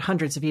answer, I get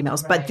hundreds of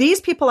emails, but these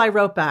people I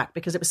wrote back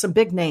because it was some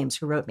big names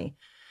who wrote me.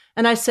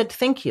 And I said,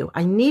 thank you.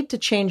 I need to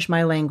change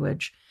my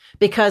language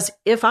because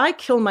if I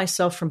kill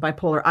myself from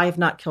bipolar, I have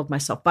not killed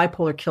myself.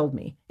 Bipolar killed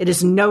me. It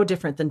is no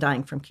different than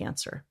dying from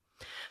cancer.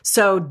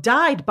 So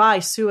died by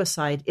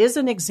suicide is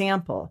an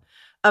example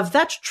of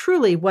that's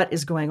truly what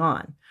is going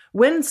on.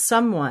 When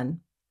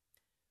someone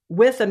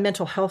with a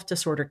mental health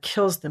disorder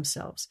kills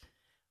themselves,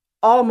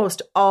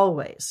 almost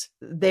always,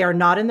 they are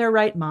not in their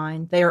right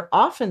mind. They are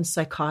often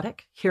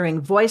psychotic, hearing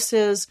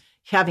voices,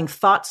 having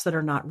thoughts that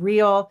are not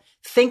real,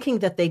 thinking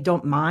that they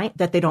don't mind,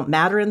 that they don't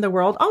matter in the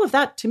world. All of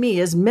that to me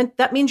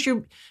that means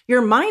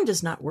your mind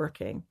is not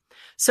working.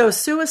 So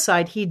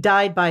suicide, he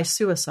died by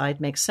suicide,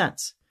 makes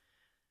sense.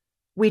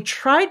 We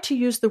tried to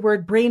use the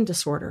word brain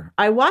disorder.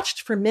 I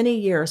watched for many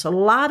years a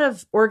lot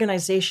of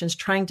organizations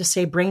trying to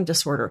say brain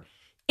disorder.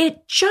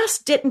 It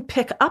just didn't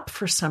pick up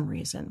for some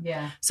reason.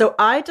 Yeah. So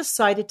I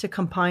decided to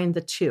combine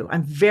the two.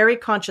 I'm very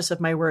conscious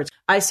of my words.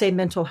 I say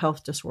mental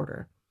health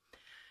disorder.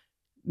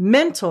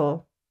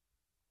 Mental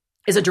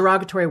is a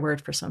derogatory word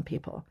for some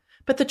people.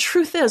 But the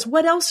truth is,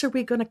 what else are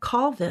we going to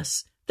call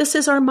this? This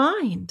is our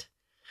mind.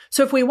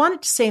 So if we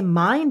wanted to say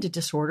mind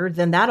disorder,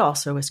 then that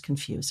also is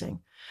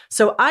confusing.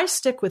 So I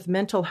stick with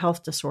mental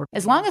health disorder.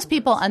 As long as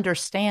people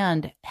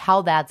understand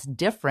how that's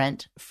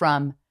different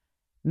from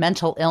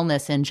mental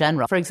illness in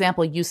general. For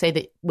example, you say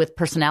that with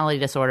personality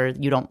disorder,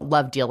 you don't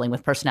love dealing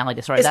with personality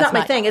disorder. It's not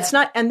my thing. It's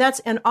not.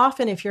 And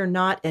often if you're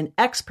not an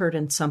expert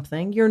in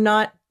something, you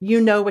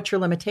know what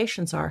your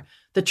limitations are.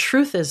 The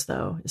truth is,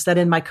 though, is that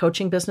in my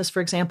coaching business,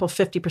 for example,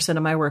 50%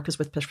 of my work is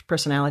with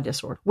personality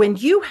disorder. When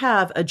you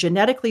have a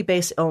genetically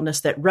based illness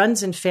that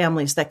runs in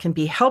families that can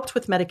be helped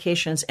with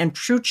medications and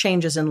true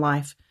changes in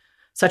life,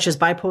 such as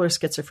bipolar,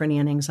 schizophrenia,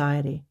 and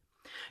anxiety,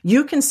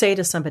 you can say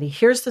to somebody,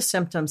 here's the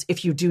symptoms.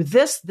 If you do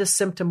this, this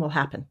symptom will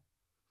happen.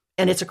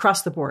 And it's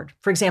across the board.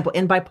 For example,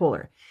 in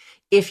bipolar,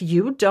 if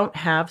you don't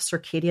have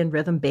circadian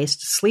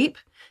rhythm-based sleep,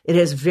 it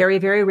is very,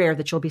 very rare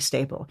that you'll be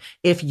stable.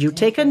 If you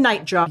take a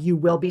night job, you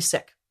will be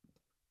sick.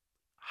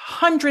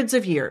 Hundreds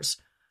of years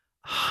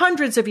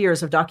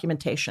of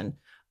documentation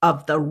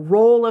of the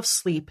role of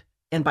sleep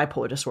in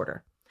bipolar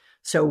disorder.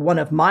 So one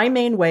of my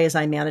main ways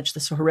I manage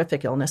this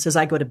horrific illness is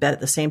I go to bed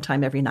at the same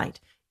time every night.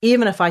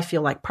 Even if I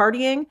feel like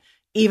partying,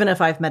 even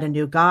if I've met a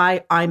new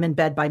guy, I'm in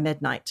bed by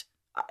midnight,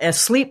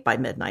 asleep by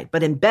midnight,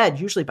 but in bed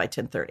usually by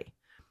 10:30.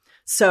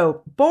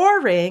 So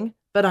boring,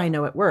 but I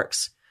know it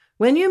works.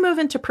 When you move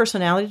into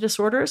personality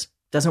disorders,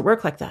 it doesn't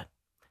work like that.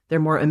 They're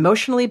more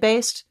emotionally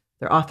based,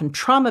 they're often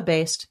trauma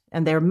based,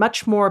 and they're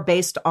much more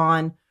based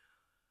on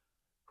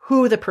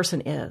who the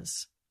person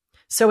is.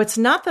 So it's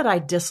not that I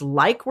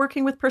dislike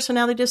working with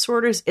personality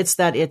disorders, it's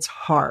that it's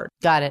hard.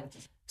 Got it.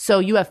 So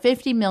you have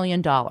 $50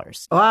 million.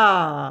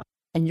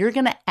 And you're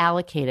going to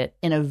allocate it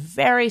in a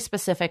very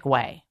specific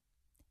way.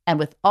 And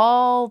with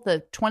all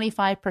the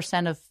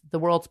 25% of the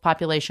world's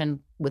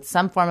population with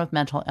some form of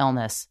mental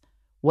illness,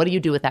 what do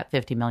you do with that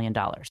 $50 million?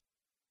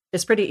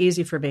 It's pretty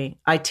easy for me.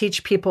 I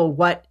teach people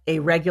what a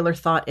regular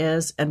thought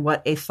is and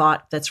what a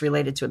thought that's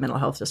related to a mental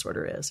health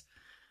disorder is.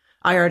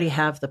 I already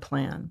have the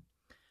plan.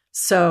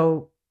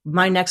 So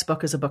my next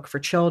book is a book for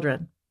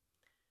children.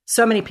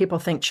 So many people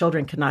think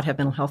children cannot have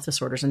mental health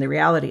disorders, and the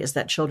reality is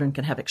that children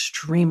can have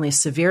extremely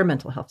severe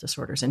mental health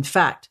disorders. In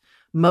fact,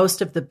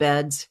 most of the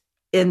beds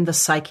in the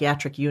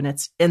psychiatric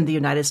units in the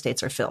United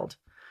States are filled.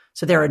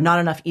 So there are not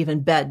enough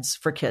even beds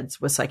for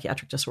kids with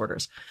psychiatric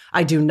disorders.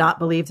 I do not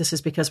believe this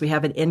is because we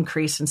have an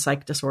increase in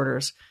psych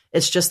disorders.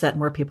 It's just that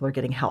more people are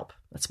getting help.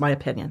 That's my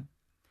opinion.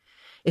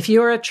 If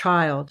you're a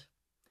child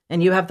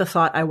and you have the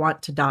thought, I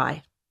want to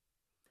die,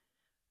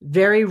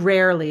 very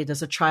rarely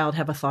does a child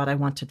have a thought, I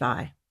want to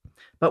die.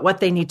 But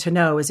what they need to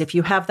know is if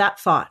you have that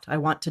thought, I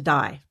want to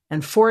die,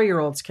 and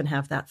 4-year-olds can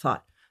have that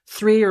thought,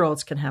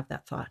 3-year-olds can have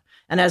that thought.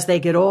 And as they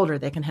get older,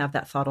 they can have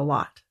that thought a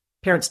lot.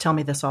 Parents tell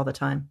me this all the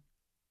time.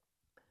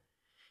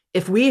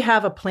 If we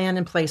have a plan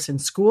in place in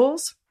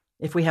schools,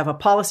 if we have a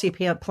policy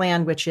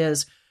plan, which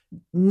is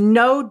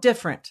no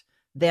different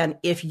than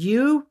if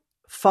you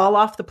fall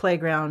off the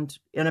playground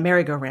in a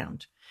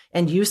merry-go-round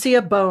and you see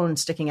a bone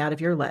sticking out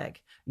of your leg,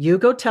 you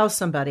go tell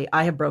somebody,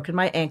 I have broken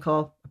my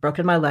ankle,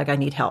 broken my leg, I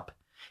need help.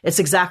 It's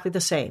exactly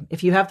the same.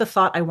 If you have the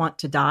thought, I want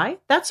to die,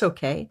 that's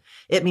okay.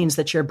 It means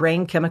that your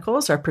brain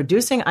chemicals are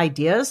producing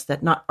ideas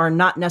that are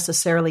not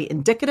necessarily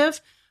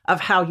indicative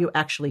of how you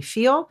actually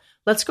feel.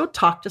 Let's go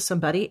talk to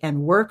somebody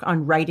and work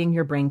on writing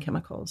your brain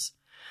chemicals.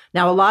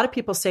 Now, a lot of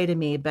people say to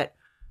me, but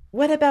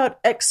what about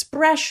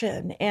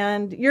expression?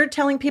 And you're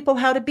telling people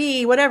how to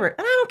be, whatever.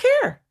 And I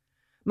don't care.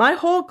 My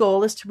whole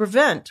goal is to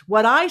prevent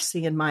what I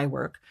see in my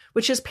work,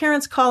 which is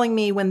parents calling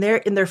me when they're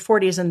in their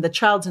 40s and the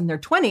child's in their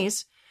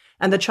 20s.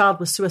 And the child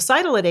was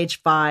suicidal at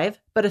age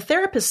 5, but a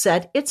therapist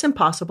said it's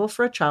impossible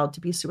for a child to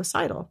be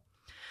suicidal.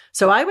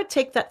 So I would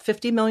take that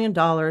 $50 million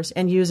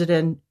and use it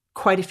in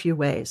quite a few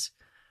ways.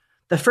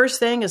 The first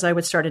thing is I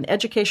would start an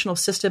educational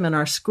system in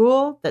our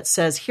school that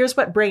says, here's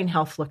what brain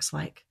health looks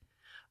like.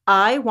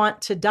 I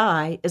want to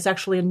die is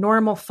actually a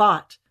normal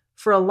thought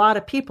for a lot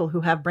of people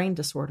who have brain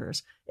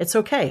disorders. It's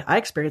okay. I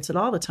experience it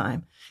all the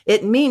time.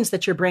 It means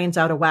that your brain's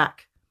out of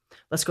whack.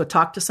 Let's go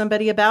talk to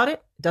somebody about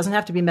it. It doesn't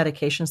have to be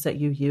medications that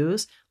you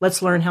use.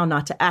 Let's learn how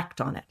not to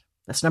act on it.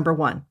 That's number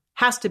one.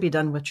 Has to be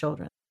done with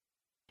children.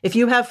 If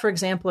you have, for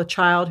example, a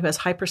child who has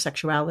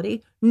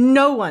hypersexuality,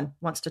 no one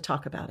wants to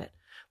talk about it.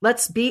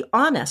 Let's be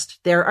honest.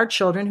 There are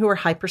children who are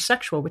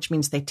hypersexual, which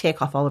means they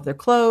take off all of their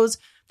clothes.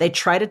 They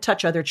try to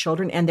touch other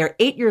children, and they're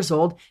 8 years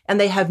old, and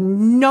they have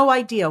no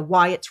idea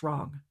why it's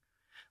wrong.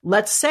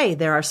 Let's say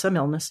there are some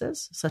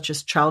illnesses, such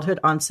as childhood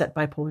onset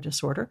bipolar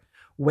disorder,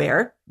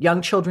 where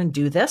young children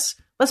do this.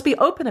 Let's be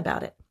open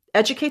about it.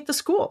 Educate the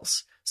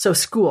schools. So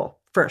school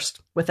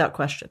first, without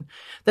question.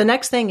 The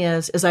next thing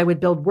is I would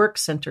build work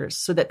centers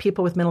so that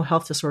people with mental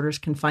health disorders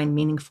can find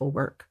meaningful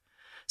work.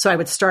 So I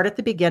would start at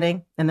the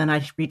beginning, and then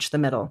I'd reach the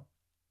middle.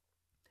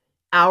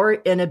 Our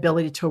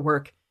inability to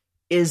work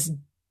is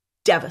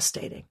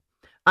devastating.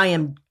 I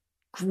am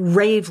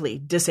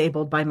gravely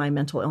disabled by my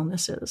mental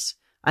illnesses.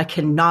 I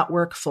cannot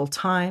work full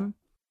time.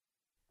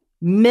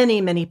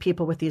 Many, many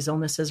people with these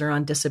illnesses are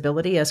on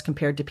disability as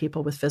compared to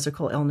people with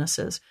physical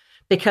illnesses,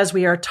 because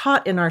we are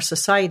taught in our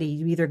society,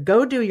 you either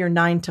go do your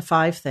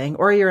 9-to-5 thing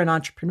or you're an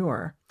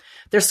entrepreneur.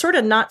 There's sort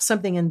of not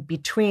something in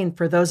between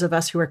for those of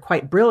us who are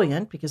quite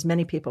brilliant, because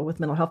many people with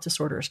mental health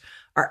disorders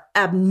are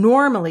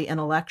abnormally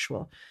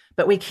intellectual,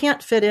 but we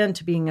can't fit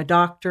into being a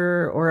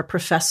doctor or a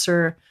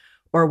professor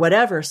or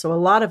whatever. So a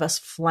lot of us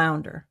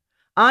flounder.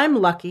 I'm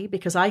lucky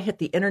because I hit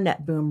the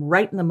internet boom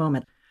right in the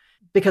moment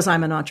because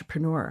I'm an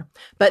entrepreneur.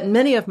 But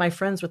many of my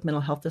friends with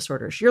mental health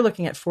disorders, you're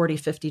looking at 40,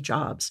 50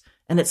 jobs,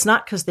 and it's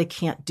not because they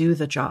can't do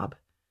the job.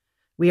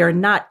 We are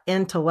not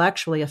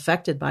intellectually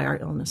affected by our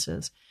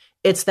illnesses.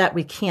 It's that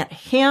we can't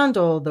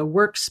handle the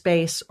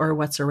workspace or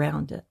what's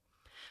around it.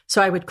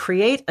 So I would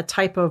create a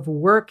type of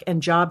work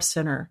and job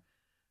center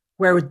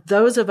where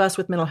those of us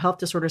with mental health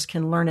disorders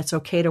can learn it's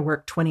okay to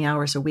work 20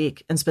 hours a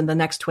week and spend the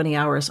next 20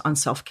 hours on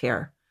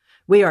self-care.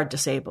 We are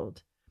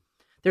disabled.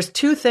 There's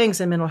two things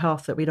in mental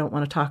health that we don't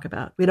want to talk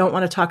about. We don't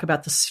want to talk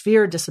about the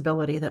severe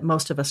disability that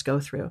most of us go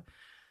through.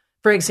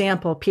 For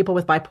example, people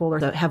with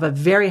bipolar have a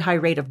very high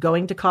rate of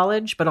going to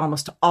college, but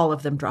almost all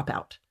of them drop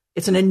out.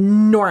 It's an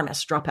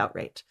enormous dropout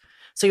rate.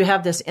 So you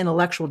have this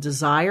intellectual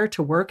desire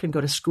to work and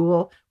go to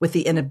school with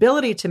the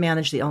inability to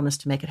manage the illness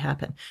to make it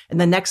happen. And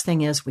the next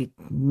thing is we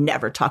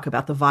never talk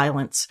about the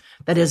violence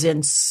that is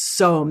in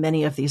so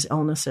many of these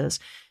illnesses.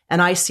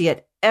 And I see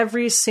it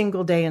every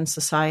single day in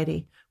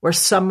society where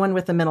someone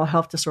with a mental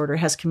health disorder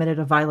has committed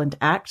a violent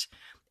act.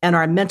 And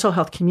our mental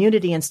health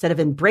community, instead of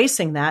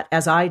embracing that,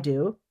 as I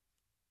do,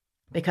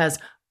 because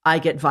I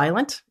get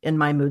violent in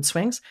my mood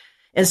swings,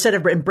 instead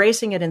of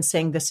embracing it and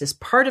saying, this is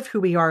part of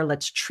who we are,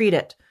 let's treat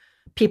it.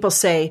 People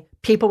say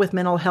people with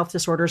mental health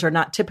disorders are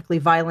not typically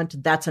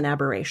violent. That's an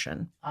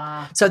aberration.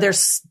 So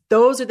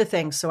those are the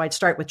things. So I'd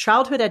start with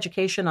childhood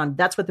education on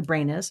that's what the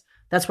brain is.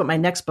 That's what my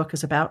next book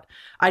is about.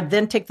 I'd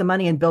then take the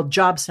money and build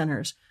job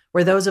centers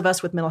where those of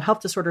us with mental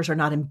health disorders are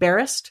not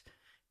embarrassed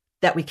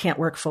that we can't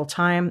work full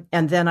time.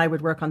 And then I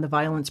would work on the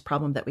violence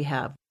problem that we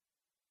have.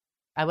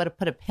 I would have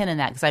put a pin in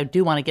that because I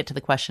do want to get to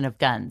the question of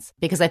guns,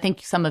 because I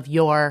think some of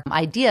your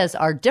ideas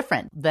are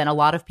different than a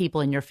lot of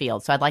people in your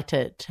field. So I'd like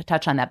to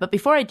touch on that. But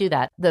before I do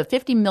that, the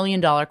 $50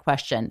 million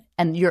question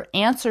and your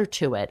answer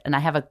to it, and I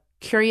have a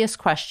curious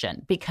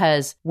question,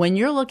 because when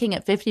you're looking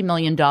at $50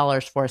 million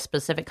for a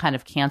specific kind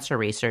of cancer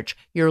research,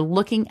 you're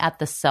looking at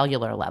the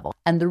cellular level.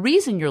 And the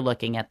reason you're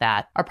looking at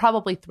that are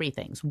probably three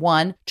things.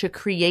 One, to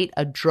create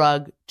a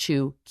drug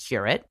to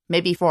cure it,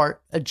 maybe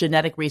for a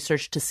genetic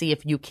research to see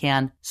if you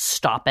can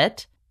stop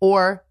it,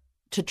 or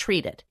to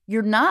treat it.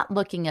 You're not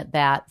looking at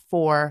that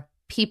for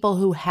people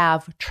who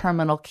have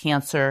terminal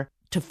cancer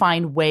to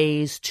find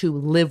ways to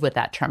live with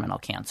that terminal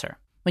cancer.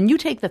 When you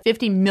take the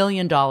 $50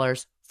 million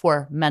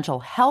for mental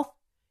health,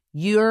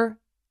 your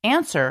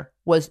answer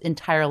was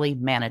entirely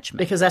management.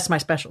 Because that's my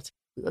specialty.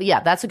 Yeah,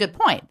 that's a good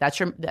point. That's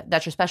your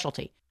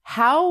specialty.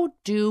 How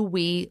do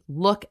we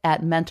look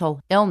at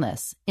mental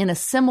illness in a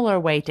similar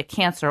way to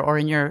cancer, or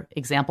in your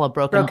example, a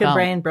broken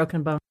brain,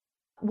 broken bone?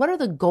 What are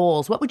the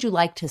goals? What would you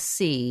like to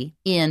see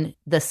in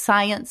the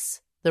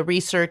science, the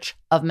research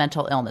of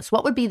mental illness?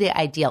 What would be the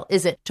ideal?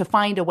 Is it to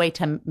find a way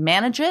to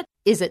manage it?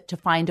 Is it to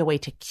find a way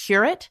to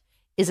cure it?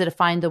 Is it to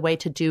find a way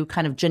to do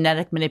kind of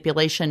genetic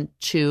manipulation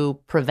to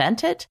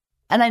prevent it?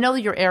 And I know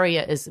that your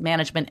area is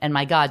management, and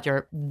my God,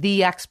 you're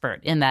the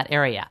expert in that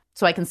area.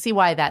 So I can see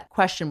why that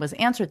question was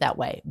answered that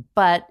way.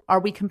 But are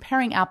we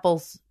comparing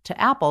apples to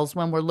apples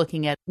when we're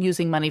looking at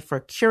using money for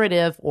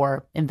curative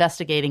or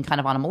investigating kind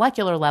of on a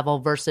molecular level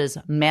versus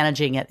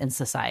managing it in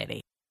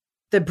society?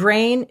 The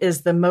brain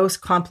is the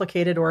most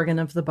complicated organ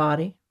of the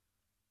body.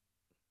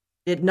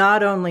 It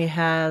not only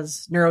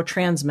has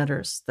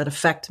neurotransmitters that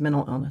affect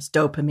mental illness,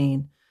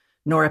 dopamine,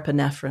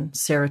 norepinephrine,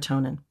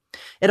 serotonin.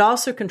 It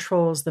also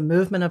controls the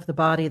movement of the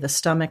body, the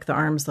stomach, the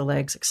arms, the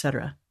legs,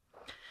 etc.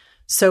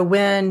 So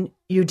when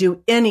you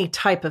do any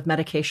type of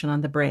medication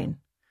on the brain,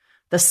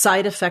 the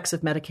side effects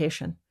of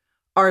medication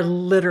are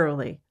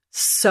literally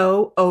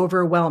so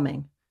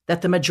overwhelming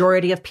that the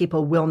majority of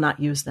people will not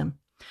use them.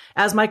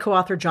 As my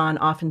co-author John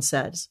often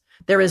says,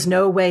 there is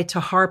no way to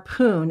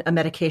harpoon a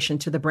medication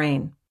to the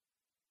brain.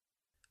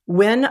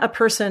 When a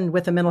person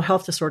with a mental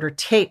health disorder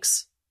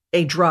takes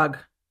a drug,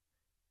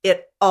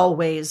 it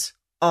always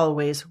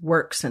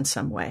works in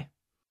some way.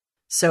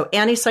 So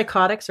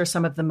antipsychotics are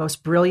some of the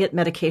most brilliant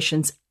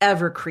medications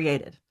ever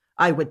created.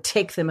 I would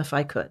take them if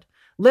I could.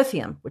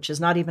 Lithium, which is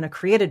not even a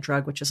created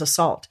drug, which is a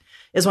salt,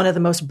 is one of the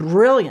most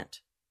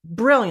brilliant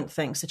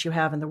things that you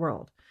have in the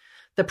world.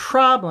 The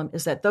problem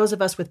is that those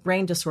of us with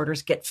brain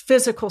disorders get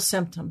physical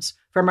symptoms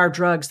from our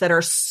drugs that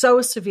are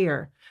so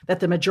severe that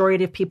the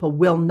majority of people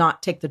will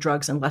not take the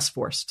drugs unless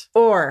forced.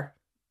 Or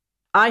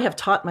I have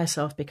taught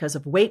myself because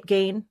of weight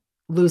gain,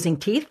 losing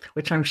teeth,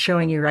 which I'm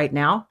showing you right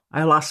now.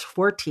 I lost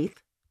 4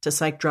 teeth to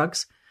psych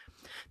drugs.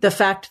 The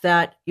fact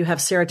that you have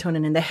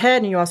serotonin in the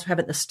head and you also have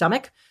it in the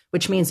stomach,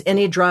 which means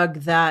any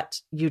drug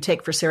that you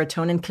take for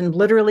serotonin can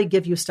literally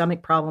give you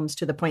stomach problems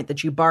to the point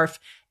that you barf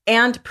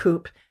and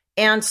poop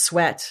and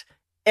sweat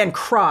and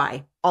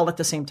cry all at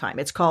the same time.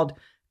 It's called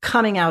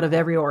coming out of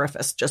every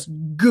orifice, just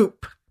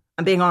goop.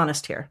 I'm being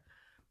honest here.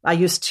 I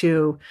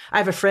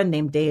have a friend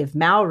named Dave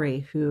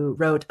Mowry who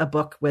wrote a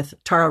book with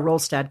Tara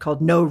Rolstad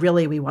called No,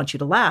 Really, We Want You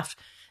to Laugh.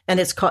 And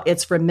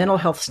it's for mental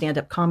health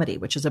stand-up comedy,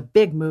 which is a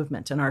big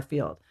movement in our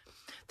field.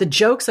 The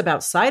jokes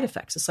about side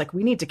effects, it's like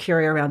we need to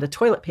carry around a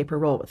toilet paper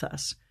roll with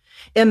us.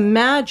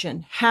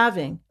 Imagine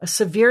having a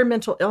severe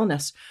mental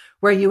illness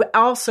where you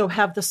also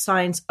have the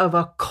signs of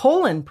a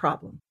colon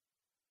problem.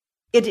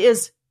 It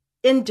is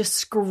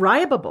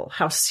indescribable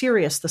how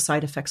serious the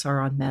side effects are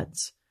on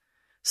meds.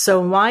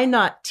 So why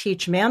not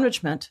teach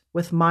management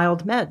with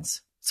mild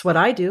meds? It's what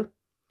I do.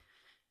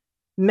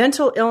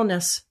 Mental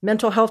illness,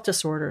 mental health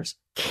disorders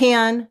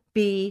can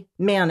be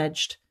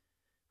managed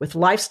with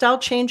lifestyle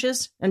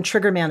changes and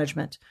trigger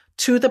management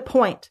to the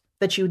point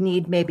that you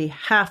need maybe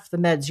half the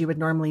meds you would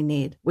normally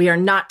need. We are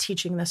not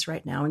teaching this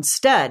right now.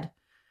 Instead,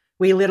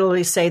 we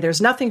literally say there's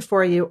nothing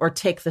for you or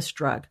take this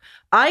drug.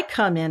 I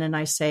come in and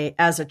I say,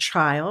 as a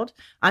child,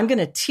 I'm going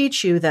to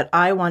teach you that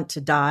I want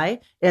to die.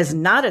 It is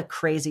not a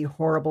crazy,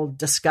 horrible,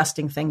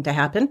 disgusting thing to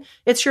happen.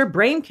 It's your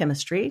brain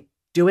chemistry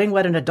doing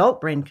what an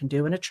adult brain can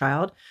do in a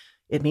child.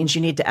 It means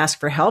you need to ask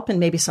for help and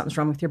maybe something's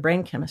wrong with your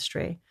brain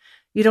chemistry.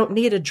 You don't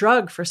need a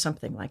drug for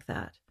something like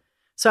that.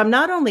 So I'm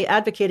not only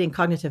advocating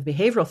cognitive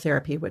behavioral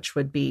therapy, which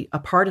would be a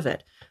part of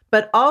it,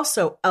 but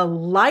also a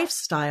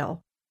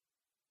lifestyle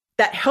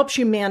that helps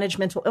you manage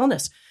mental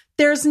illness.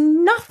 There's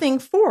nothing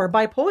for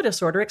bipolar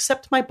disorder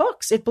except my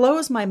books. It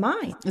blows my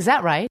mind. Is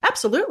that right?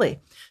 Absolutely.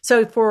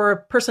 So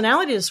for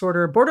personality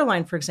disorder,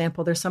 borderline, for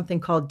example, there's something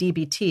called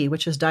DBT,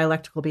 which is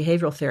dialectical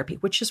behavioral therapy,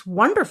 which is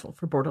wonderful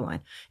for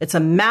borderline. It's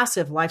a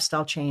massive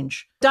lifestyle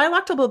change.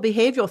 Dialectical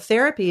behavioral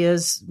therapy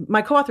is,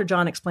 my co-author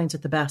John explains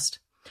it the best.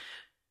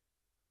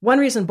 One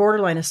reason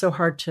borderline is so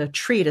hard to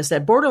treat is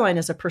that borderline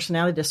is a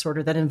personality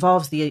disorder that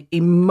involves the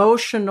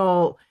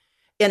emotional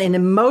and an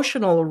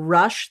emotional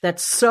rush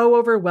that's so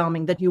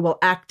overwhelming that you will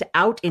act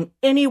out in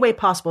any way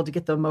possible to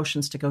get the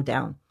emotions to go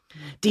down.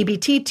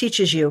 DBT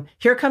teaches you,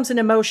 here comes an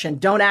emotion,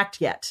 don't act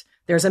yet.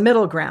 There's a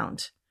middle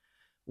ground.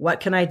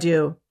 What can I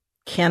do?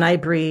 Can I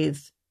breathe?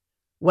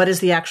 What is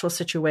the actual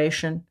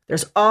situation?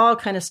 There's all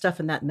kind of stuff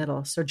in that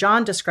middle. So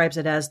John describes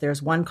it as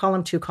there's 1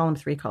 column, 2 column,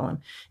 3 column.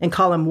 In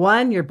column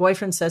 1, your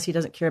boyfriend says he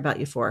doesn't care about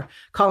you for.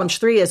 Column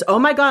 3 is, oh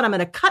my God, I'm going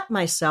to cut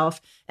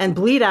myself and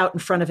bleed out in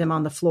front of him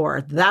on the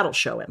floor. That'll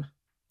show him.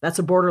 That's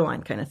a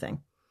borderline kind of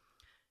thing.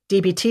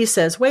 DBT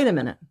says, wait a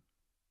minute.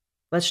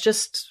 Let's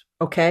just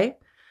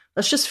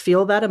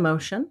feel that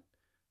emotion.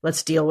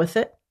 Let's deal with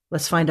it.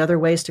 Let's find other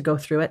ways to go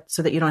through it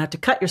so that you don't have to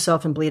cut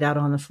yourself and bleed out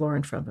on the floor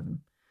in front of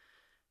him.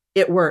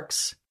 It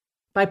works.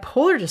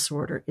 Bipolar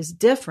disorder is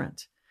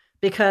different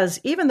because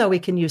even though we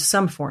can use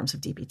some forms of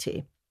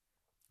DBT,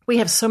 we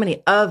have so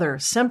many other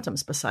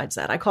symptoms besides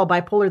that. I call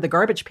bipolar the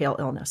garbage pail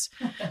illness.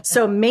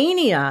 So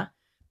mania,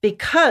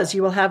 because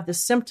you will have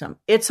this symptom.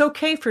 It's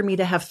okay for me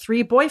to have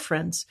 3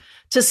 boyfriends,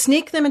 to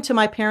sneak them into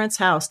my parents'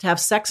 house, to have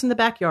sex in the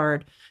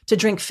backyard, to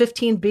drink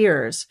 15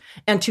 beers,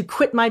 and to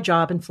quit my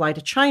job and fly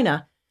to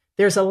China.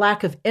 There's a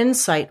lack of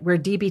insight where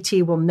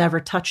DBT will never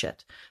touch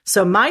it.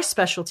 So my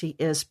specialty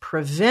is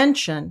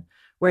prevention,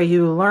 where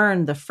you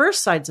learn the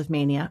first signs of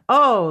mania.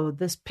 Oh,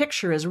 this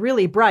picture is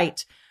really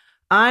bright.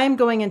 I'm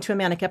going into a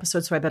manic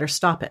episode, so I better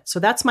stop it. So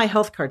that's my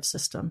health card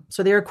system.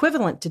 So they're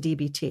equivalent to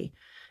DBT.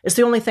 It's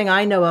the only thing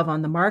I know of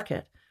on the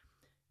market.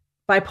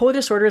 Bipolar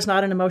disorder is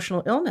not an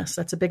emotional illness.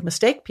 That's a big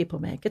mistake people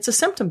make. It's a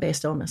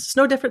symptom-based illness. It's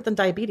no different than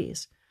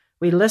diabetes.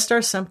 We list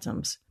our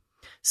symptoms.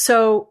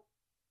 So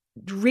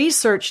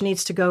research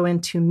needs to go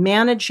into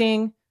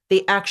managing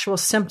the actual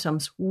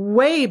symptoms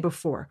way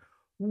before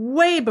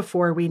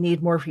we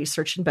need more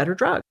research and better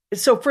drugs.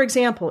 So, for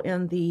example,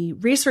 in the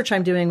research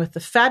I'm doing with the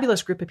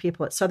fabulous group of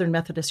people at Southern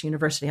Methodist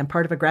University, I'm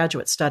part of a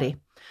graduate study.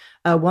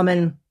 A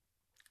woman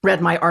read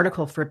my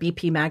article for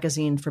BP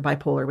Magazine for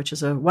Bipolar, which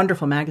is a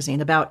wonderful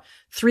magazine, about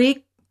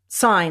 3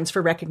 signs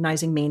for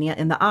recognizing mania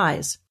in the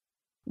eyes.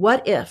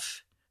 What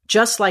if,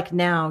 just like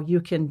now, you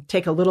can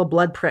take a little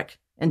blood prick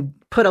and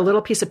put a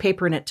little piece of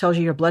paper in it, tells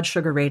you your blood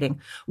sugar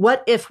rating.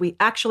 What if we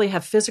actually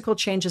have physical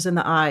changes in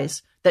the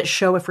eyes that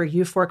show if we're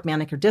euphoric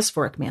manic or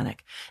dysphoric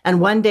manic?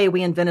 And one day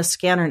we invent a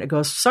scanner and it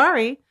goes,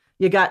 sorry,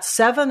 you got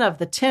 7 of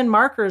the 10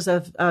 markers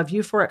of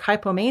euphoric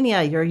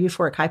hypomania. You're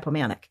euphoric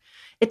hypomanic.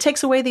 It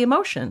takes away the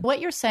emotion. What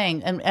you're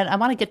saying, and I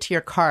want to get to your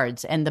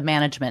cards and the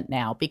management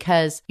now,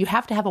 because you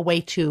have to have a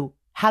way to,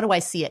 how do I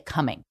see it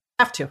coming?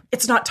 Have to.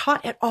 It's not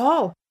taught at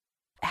all.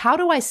 How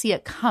do I see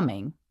it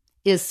coming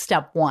is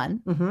step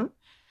 1. Mm-hmm.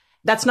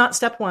 That's not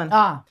step 1.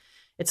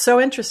 It's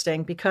so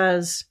interesting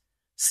because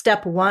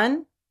step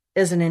 1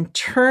 is an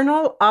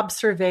internal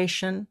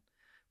observation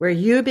where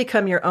you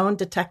become your own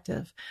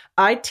detective.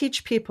 I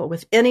teach people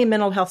with any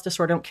mental health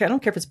disorder, I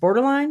don't care if it's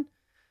borderline,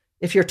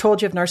 if you're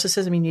told you have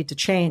narcissism, you need to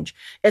change.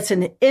 It's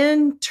an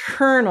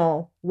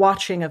internal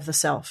watching of the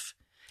self.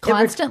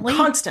 Constantly?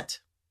 Constant.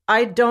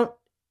 I don't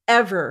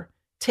ever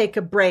take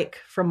a break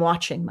from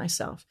watching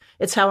myself.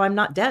 It's how I'm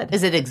not dead.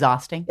 Is it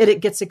exhausting?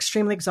 It gets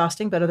extremely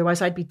exhausting, but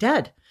otherwise I'd be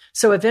dead.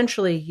 So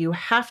eventually you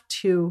have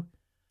to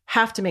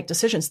make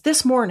decisions.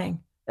 This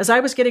morning, as I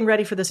was getting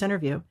ready for this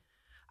interview,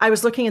 I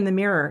was looking in the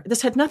mirror.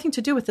 This had nothing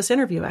to do with this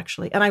interview,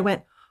 actually. And I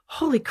went,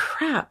 holy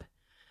crap,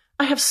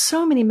 I have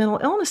so many mental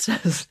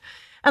illnesses.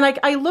 And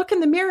I look in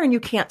the mirror and you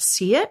can't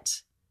see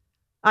it.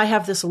 I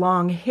have this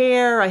long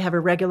hair. I have a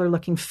regular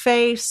looking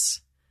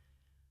face.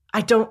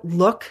 I don't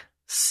look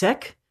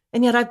sick.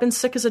 And yet I've been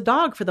sick as a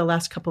dog for the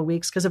last couple of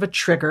weeks because of a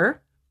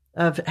trigger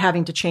of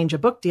having to change a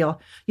book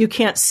deal. You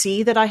can't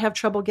see that I have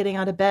trouble getting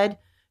out of bed.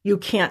 You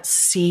can't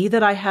see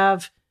that I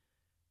have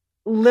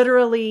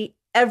literally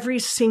every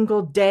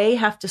single day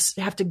have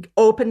to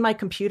open my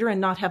computer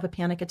and not have a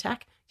panic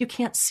attack. You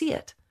can't see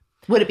it.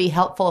 Would it be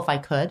helpful if I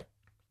could?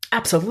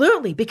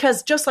 Absolutely.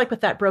 Because just like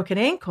with that broken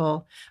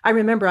ankle, I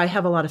remember I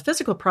have a lot of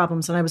physical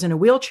problems and I was in a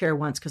wheelchair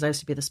once because I used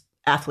to be this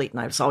athlete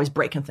and I was always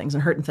breaking things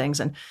and hurting things.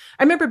 And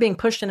I remember being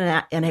pushed in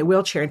a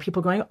wheelchair and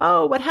people going,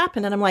 oh, what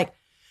happened? And I'm like,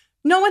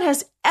 no one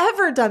has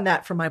ever done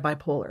that for my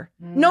bipolar.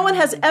 No one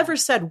has ever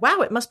said,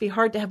 wow, it must be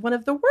hard to have one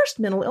of the worst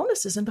mental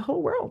illnesses in the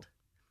whole world.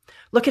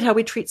 Look at how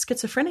we treat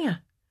schizophrenia.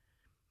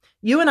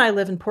 You and I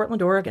live in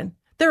Portland, Oregon.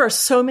 There are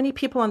so many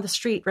people on the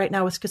street right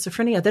now with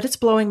schizophrenia that it's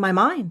blowing my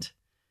mind.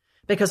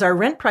 Because our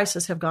rent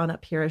prices have gone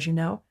up here, as you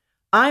know.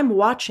 I'm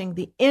watching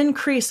the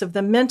increase of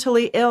the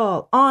mentally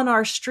ill on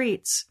our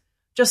streets,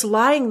 just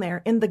lying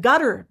there in the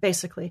gutter,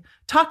 basically,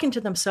 talking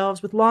to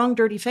themselves with long,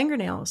 dirty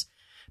fingernails,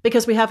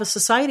 because we have a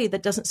society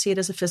that doesn't see it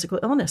as a physical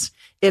illness.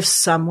 If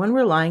someone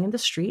were lying in the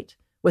street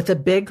with a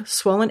big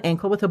swollen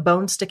ankle with a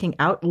bone sticking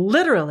out,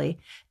 literally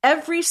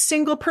every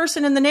single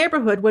person in the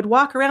neighborhood would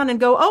walk around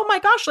and go, oh my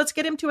gosh, let's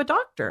get him to a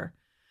doctor.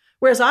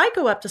 Whereas I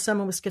go up to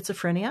someone with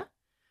schizophrenia,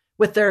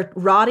 with their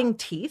rotting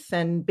teeth,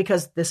 and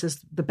because this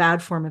is the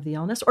bad form of the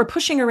illness, or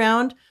pushing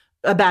around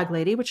a bag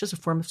lady, which is a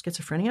form of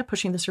schizophrenia,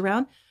 pushing this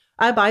around.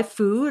 I buy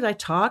food, I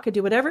talk, I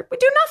do whatever. We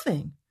do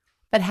nothing.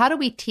 But how do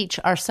we teach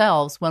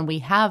ourselves when we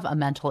have a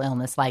mental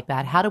illness like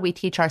that? How do we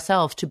teach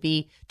ourselves to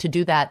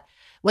do that?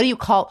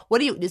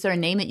 Is there a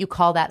name that you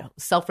call that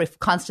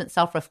constant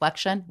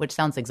self-reflection, which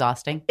sounds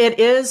exhausting? It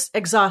is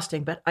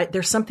exhausting, but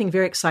there's something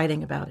very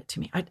exciting about it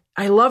to me.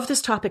 I love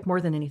this topic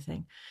more than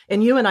anything.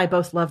 And you and I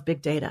both love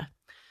big data.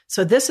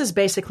 So this is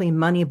basically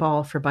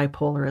Moneyball for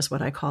bipolar is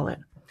what I call it.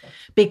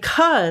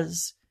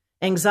 Because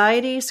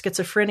anxiety,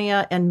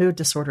 schizophrenia, and mood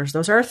disorders,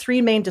 those are our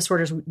 3 main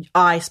disorders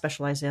I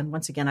specialize in.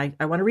 Once again,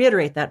 I want to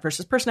reiterate that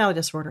versus personality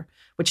disorder,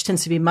 which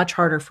tends to be much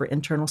harder for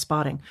internal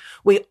spotting.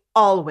 We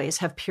always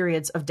have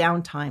periods of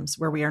downtimes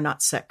where we are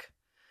not sick.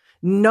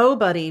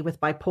 Nobody with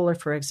bipolar,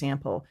 for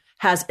example,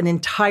 has an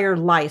entire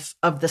life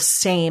of the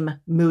same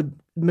mood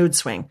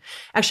swing.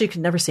 Actually, you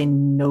can never say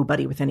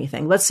nobody with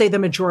anything. Let's say the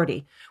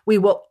majority. We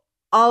will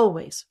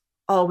always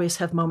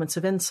have moments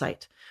of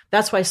insight.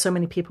 That's why so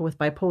many people with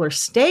bipolar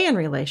stay in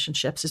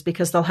relationships, is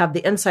because they'll have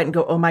the insight and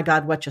go, oh my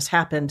God, what just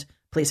happened?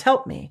 Please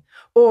help me.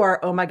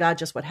 Or, oh my God,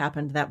 just what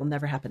happened? That will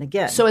never happen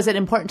again. So is it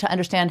important to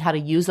understand how to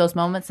use those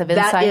moments of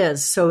insight? That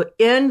is. So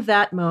in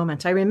that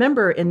moment, I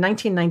remember in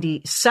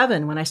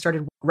 1997, when I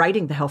started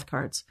writing the health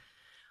cards,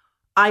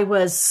 I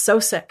was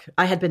so sick.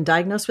 I had been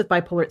diagnosed with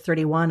bipolar at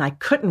 31. I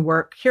couldn't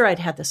work. Here I'd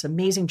had this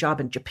amazing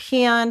job in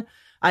Japan.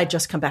 I'd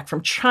just come back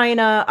from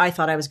China. I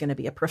thought I was going to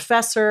be a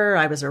professor.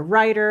 I was a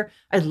writer.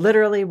 I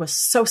literally was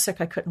so sick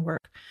I couldn't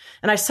work.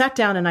 And I sat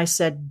down and I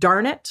said,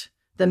 darn it.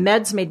 The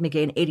meds made me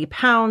gain 80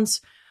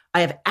 pounds. I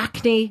have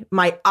acne.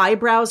 My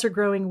eyebrows are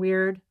growing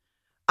weird.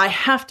 I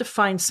have to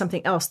find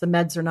something else. The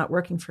meds are not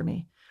working for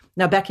me.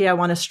 Now, Becky, I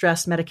want to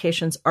stress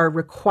medications are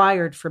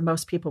required for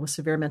most people with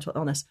severe mental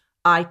illness.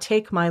 I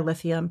take my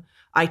lithium.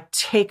 I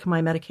take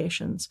my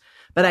medications,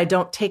 but I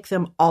don't take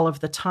them all of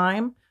the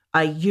time.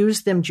 I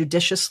use them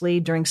judiciously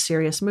during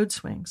serious mood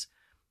swings.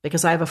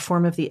 because I have a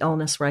form of the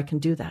illness where I can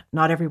do that.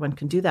 Not everyone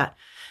can do that.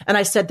 And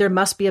I said, there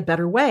must be a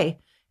better way.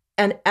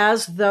 And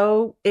as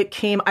though it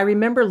came, I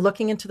remember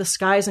looking into the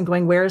skies and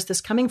going, where is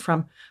this coming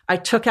from? I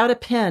took out a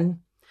pen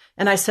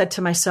and I said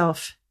to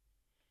myself,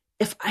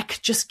 if I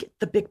could just get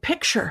the big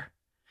picture,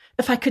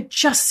 if I could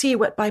just see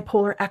what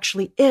bipolar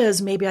actually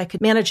is, maybe I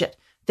could manage it.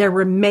 There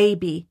were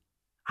maybe,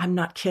 I'm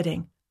not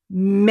kidding,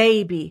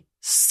 maybe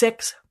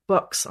 6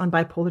 books on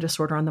bipolar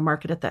disorder on the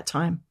market at that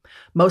time.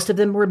 Most of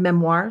them were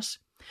memoirs.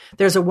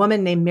 There's a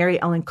woman named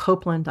Mary Ellen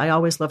Copeland. I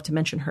always love to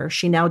mention her.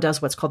 She now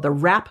does what's called the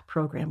RAP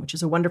program, which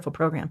is a wonderful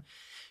program.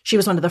 She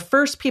was one of the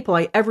first people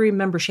I ever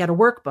remember. She had a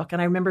workbook.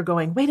 And I remember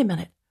going, wait a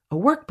minute, a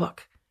workbook.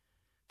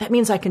 That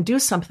means I can do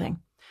something.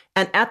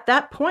 And at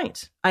that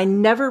point, I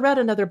never read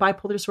another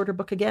bipolar disorder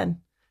book again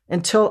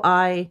until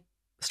I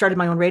started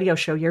my own radio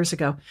show years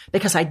ago,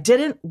 because I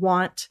didn't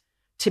want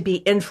to be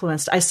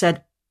influenced. I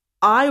said,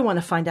 I want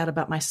to find out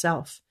about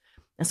myself.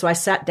 And so I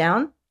sat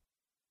down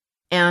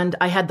and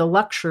I had the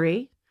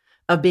luxury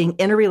of being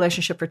in a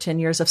relationship for 10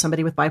 years of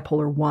somebody with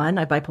bipolar 1,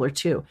 I have bipolar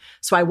 2.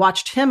 So I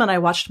watched him and I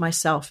watched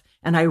myself,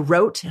 and I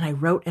wrote and I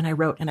wrote and I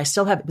wrote, and I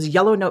still have, it was a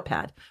yellow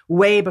notepad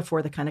way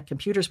before the kind of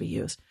computers we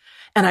use.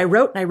 And I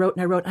wrote and I wrote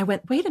and I wrote, and I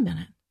went, wait a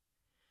minute.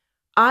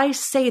 I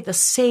say the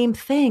same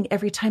thing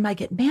every time I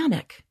get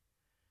manic.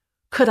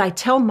 Could I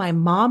tell my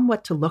mom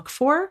what to look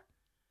for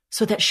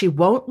so that she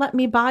won't let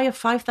me buy a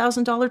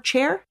 $5,000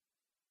 chair?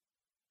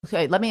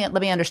 Okay, let me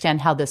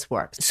understand how this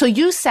works. So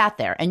you sat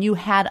there and you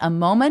had a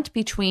moment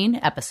between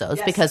episodes,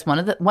 yes, because one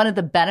of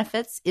the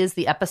benefits is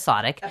the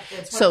episodic.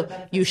 So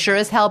you sure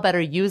as hell better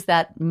use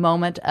that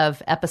moment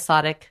of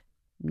episodic,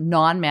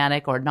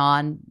 non-manic or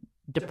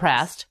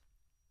non-depressed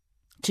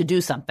to do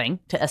something,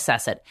 to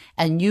assess it.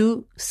 And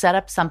you set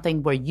up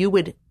something where you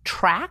would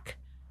track,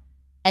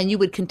 and you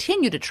would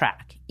continue to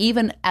track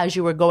even as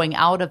you were going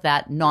out of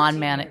that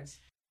non-manic.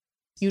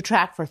 You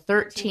tracked for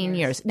 13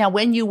 years. Now,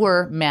 when you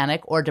were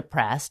manic or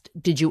depressed,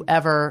 did you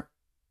ever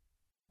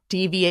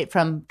deviate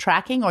from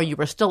tracking, or you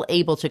were still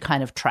able to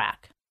kind of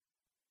track?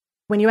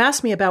 When you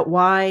asked me about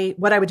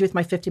what I would do with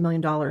my $50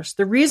 million,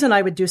 the reason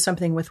I would do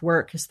something with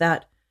work is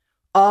that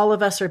all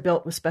of us are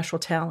built with special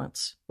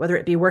talents, whether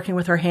it be working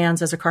with our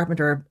hands as a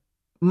carpenter.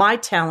 My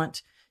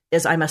talent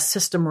is I'm a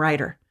system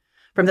writer.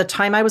 From the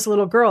time I was a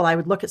little girl, I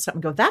would look at something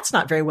and go, that's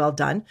not very well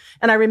done.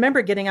 And I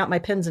remember getting out my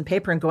pens and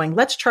paper and going,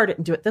 let's chart it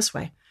and do it this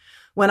way.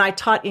 When I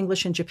taught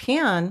English in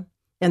Japan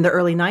in the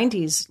early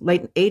 90s,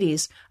 late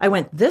 80s, I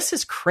went, this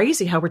is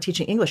crazy how we're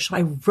teaching English. So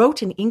I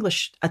wrote in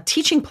English a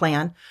teaching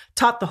plan,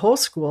 taught the whole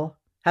school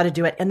how to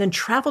do it, and then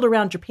traveled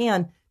around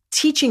Japan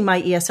teaching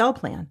my ESL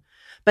plan.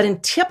 But in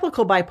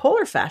typical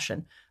bipolar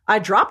fashion, I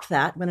dropped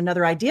that when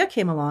another idea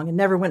came along and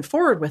never went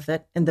forward with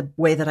it in the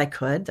way that I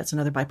could. That's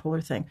another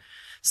bipolar thing.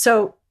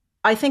 So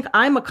I think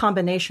I'm a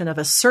combination of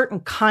a certain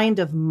kind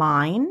of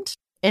mind.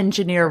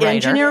 Engineer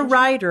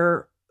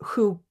writer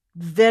who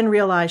then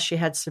realized she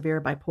had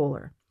severe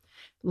bipolar.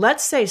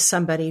 Let's say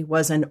somebody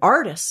was an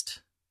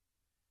artist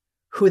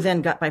who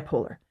then got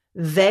bipolar.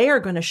 They are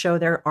going to show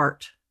their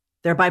art.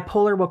 Their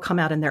bipolar will come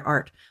out in their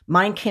art.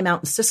 Mine came out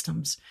in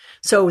systems.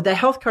 So the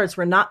health cards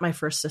were not my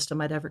first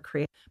system I'd ever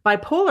create.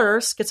 Bipolar,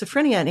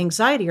 schizophrenia, and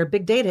anxiety are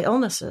big data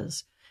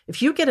illnesses.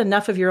 If you get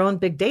enough of your own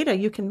big data,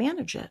 you can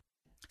manage it.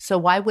 So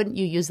why wouldn't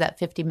you use that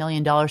 $50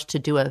 million to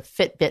do a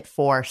Fitbit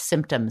for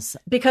symptoms?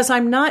 Because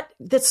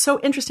that's so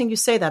interesting you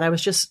say that. I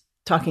was just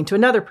talking to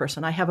another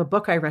person. I have a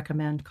book I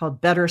recommend called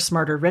Better,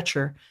 Smarter,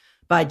 Richer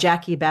by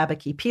Jackie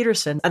Babicki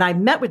Peterson. And I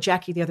met with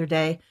Jackie the other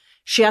day.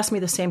 She asked me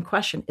the same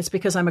question. It's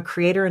because I'm a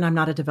creator and I'm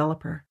not a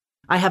developer.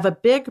 I have a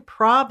big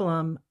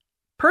problem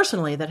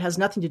personally that has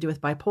nothing to do with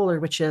bipolar,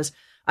 which is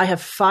I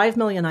have 5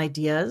 million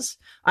ideas.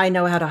 I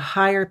know how to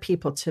hire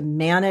people to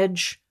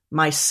manage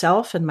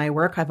myself and my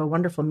work. I have a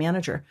wonderful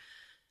manager.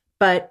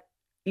 But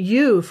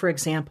you, for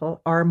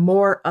example, are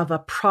more of a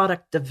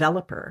product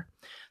developer.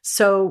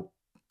 So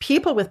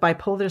people with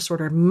bipolar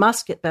disorder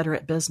must get better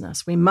at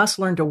business. We must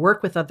learn to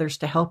work with others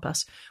to help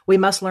us. We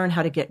must learn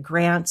how to get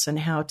grants and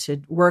how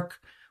to work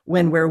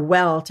when we're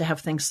well to have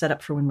things set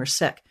up for when we're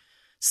sick.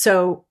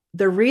 So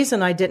the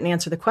reason I didn't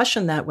answer the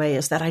question that way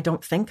is that I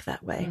don't think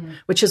that way,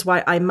 which is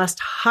why I must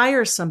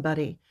hire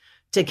somebody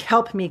to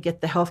help me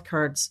get the health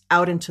cards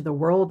out into the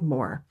world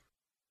more.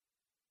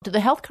 Do the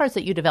health cards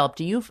that you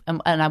developed,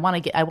 and I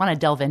want to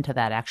delve into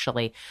that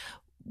actually.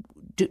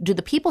 Do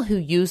the people who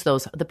use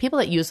the people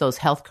that use those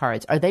health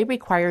cards, are they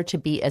required to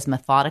be as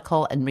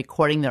methodical and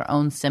recording their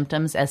own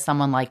symptoms as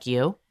someone like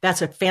you?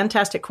 That's a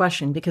fantastic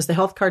question, because the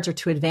health cards are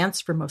too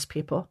advanced for most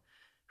people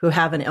who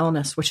have an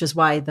illness, which is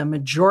why the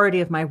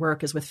majority of my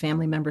work is with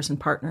family members and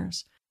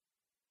partners.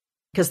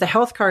 Because the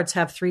health cards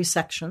have 3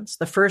 sections.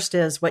 The first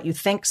is what you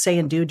think, say,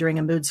 and do during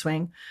a mood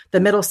swing.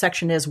 The middle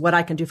section is what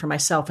I can do for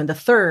myself. And the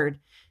third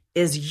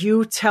is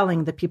you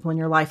telling the people in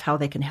your life how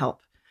they can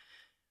help.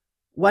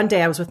 One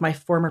day I was with my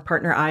former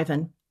partner,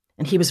 Ivan,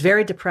 and he was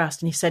very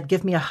depressed, and he said,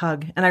 give me a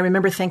hug. And I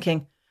remember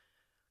thinking,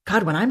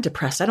 God, when I'm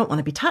depressed, I don't want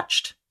to be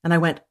touched. And I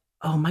went,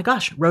 oh my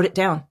gosh, wrote it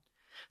down.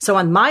 So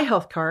on my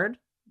health card,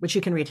 which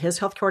you can read his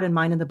health card and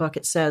mine in the book,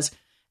 it says,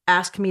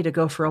 ask me to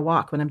go for a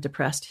walk when I'm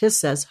depressed. His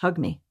says, hug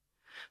me.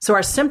 So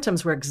our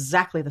symptoms were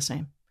exactly the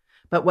same.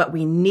 But what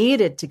we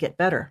needed to get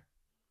better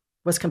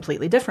was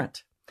completely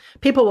different.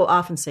 People will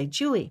often say,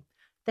 Julie,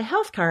 the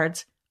health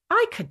cards,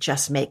 I could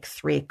just make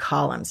 3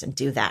 columns and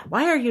do that.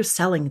 Why are you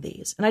selling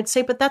these? And I'd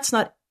say, but that's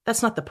not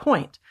the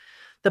point.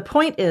 The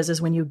point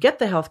is when you get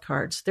the health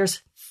cards,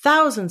 there's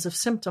thousands of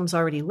symptoms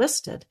already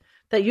listed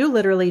that you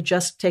literally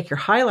just take your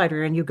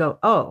highlighter and you go,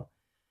 oh,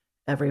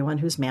 everyone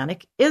who's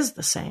manic is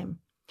the same.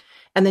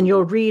 And then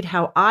you'll read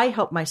how I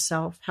help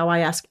myself, how I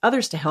ask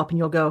others to help. And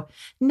you'll go,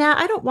 nah,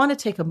 I don't want to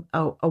take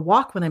a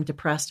walk when I'm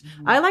depressed.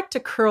 Mm-hmm. I like to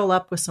curl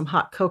up with some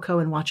hot cocoa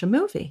and watch a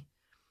movie.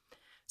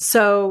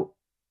 So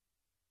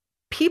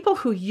people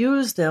who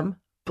use them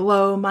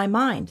blow my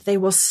mind. They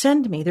will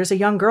send me. There's a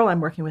young girl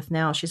I'm working with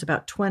now. She's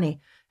about 20,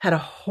 had a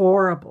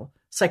horrible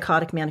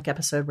psychotic manic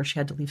episode where she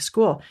had to leave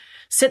school,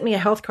 sent me a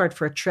health card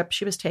for a trip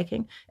she was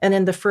taking. And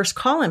in the first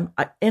column,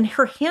 in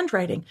her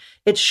handwriting,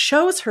 it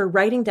shows her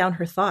writing down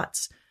her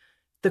thoughts.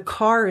 The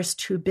car is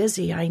too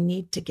busy. I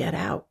need to get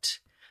out.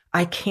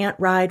 I can't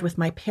ride with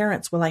my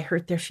parents. Will I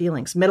hurt their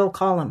feelings? Middle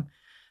column.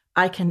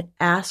 I can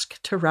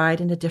ask to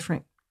ride in a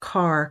different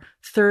car.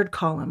 Third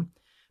column.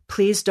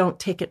 Please don't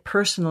take it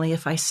personally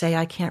if I say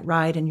I can't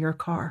ride in your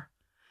car.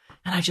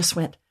 And I just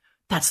went,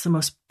 that's the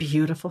most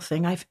beautiful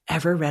thing I've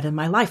ever read in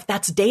my life.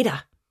 That's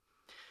data.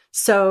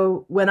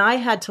 So when I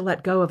had to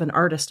let go of an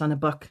artist on a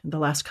book in the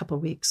last couple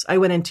of weeks, I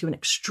went into an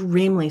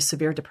extremely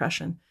severe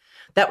depression.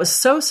 That was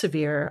so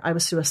severe. I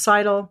was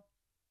suicidal.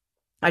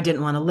 I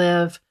didn't want to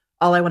live.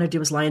 All I wanted to do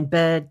was lie in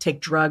bed, take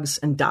drugs,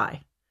 and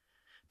die.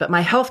 But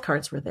my health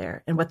cards were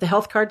there. And what the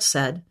health cards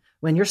said,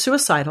 when you're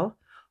suicidal,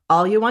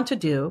 all you want to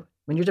do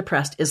when you're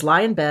depressed is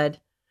lie in bed,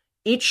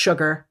 eat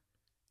sugar,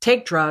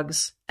 take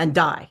drugs, and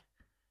die.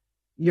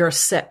 You're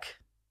sick.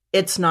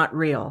 It's not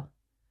real.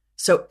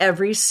 So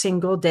every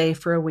single day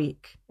for a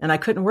week, and I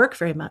couldn't work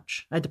very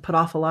much. I had to put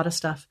off a lot of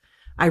stuff.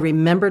 I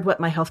remembered what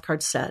my health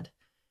card said.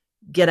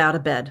 Get out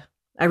of bed.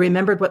 I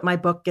remembered what my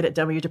book, Get It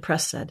Done When You're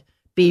Depressed, said.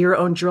 Be your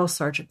own drill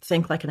sergeant.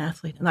 Think like an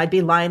athlete. And I'd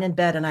be lying in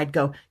bed and I'd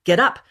go, get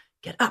up,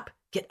 get up,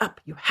 get up.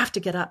 You have to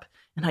get up.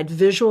 And I'd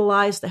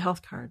visualize the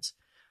health cards.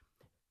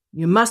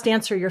 You must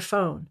answer your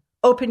phone,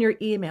 open your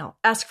email,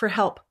 ask for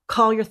help,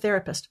 call your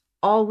therapist,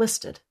 all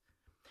listed.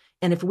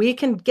 And if we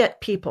can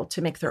get people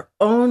to make their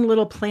own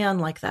little plan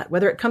like that,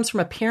 whether it comes from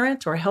a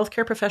parent or a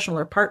healthcare professional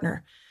or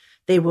partner,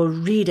 they will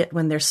read it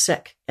when they're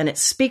sick. And it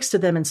speaks to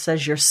them and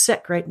says, you're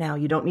sick right now.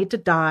 You don't need to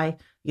die.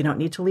 You don't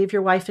need to leave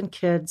your wife and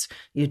kids.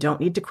 You don't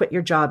need to quit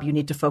your job. You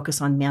need to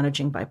focus on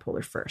managing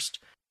bipolar first.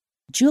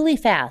 Julie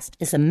Fast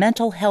is a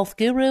mental health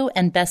guru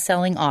and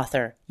best-selling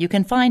author. You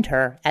can find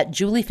her at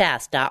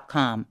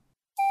juliefast.com.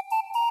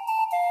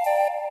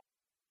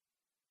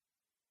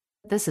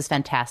 This is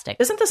fantastic.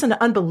 Isn't this an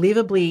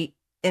unbelievably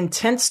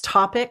intense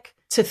topic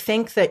to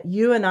think that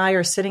you and I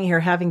are sitting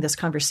here having this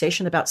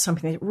conversation about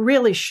something that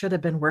really should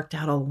have been worked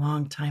out a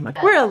long time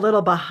ago? We're a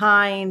little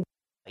behind.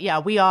 Yeah,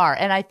 we are.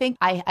 And I think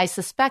I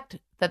suspect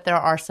that there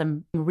are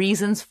some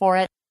reasons for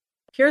it.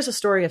 Here's a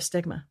story of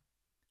stigma.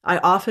 I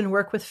often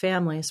work with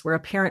families where a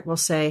parent will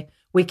say,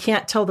 we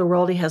can't tell the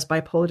world he has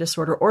bipolar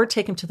disorder or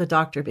take him to the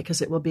doctor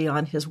because it will be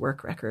on his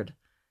work record.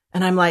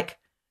 And I'm like,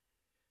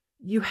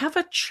 you have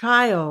a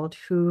child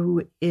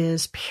who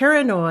is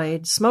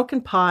paranoid,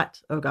 smoking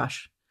pot. Oh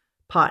gosh,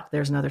 pot.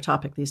 There's another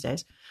topic these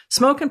days.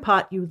 Smoking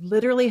pot, you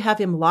literally have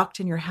him locked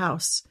in your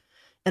house.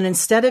 And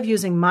instead of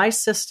using my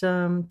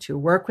system to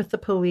work with the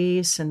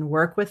police and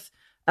work with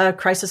a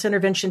crisis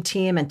intervention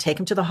team and take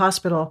him to the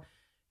hospital,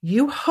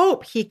 you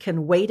hope he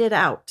can wait it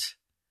out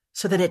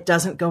so that it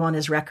doesn't go on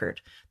his record.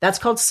 That's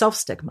called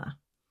self-stigma.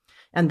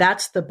 And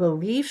that's the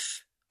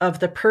belief of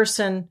the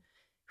person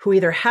who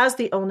either has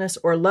the illness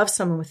or loves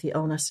someone with the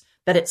illness,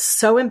 that it's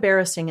so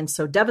embarrassing and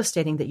so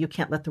devastating that you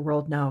can't let the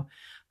world know.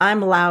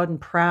 I'm loud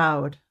and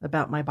proud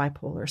about my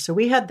bipolar. So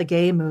we had the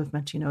gay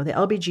movement, the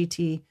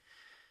LGBT,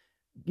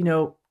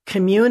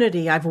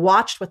 community. I've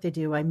watched what they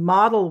do. I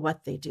model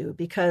what they do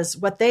because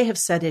what they have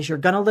said is you're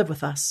going to live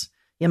with us.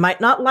 You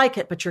might not like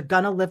it, but you're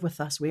going to live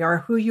with us. We are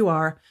who you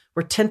are.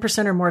 We're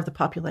 10% or more of the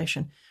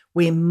population.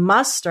 We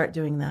must start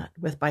doing that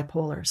with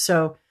bipolar.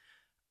 So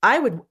I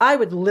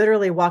would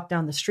literally walk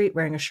down the street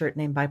wearing a shirt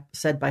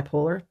said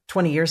bipolar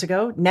 20 years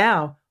ago.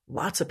 Now,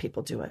 lots of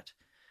people do it.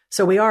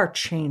 So we are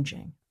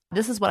changing.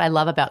 This is what I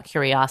love about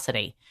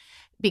curiosity,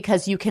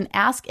 because you can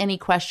ask any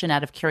question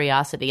out of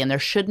curiosity and there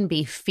shouldn't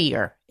be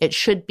fear. It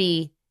should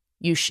be,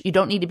 you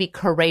don't need to be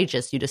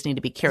courageous. You just need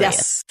to be curious.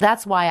 Yes.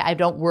 That's why I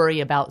don't worry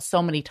about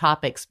so many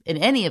topics in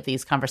any of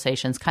these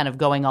conversations kind of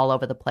going all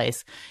over the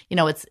place.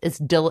 It's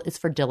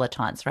for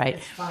dilettantes, right?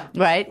 It's fun.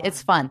 Right?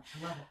 It's fun.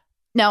 I love it.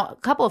 Now, a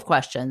couple of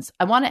questions.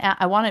 I want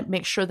to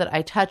make sure that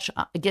I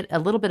get a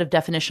little bit of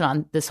definition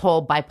on this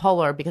whole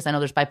bipolar, because I know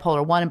there's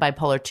bipolar 1 and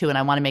bipolar 2, and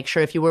I want to make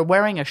sure if you were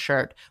wearing a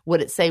shirt,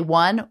 would it say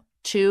 1,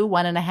 2,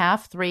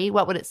 1.5, 3?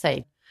 What would it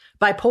say?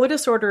 Bipolar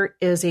disorder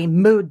is a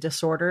mood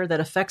disorder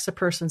that affects a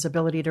person's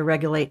ability to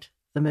regulate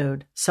the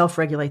mood,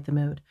 self-regulate the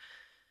mood.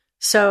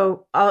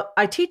 So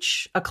I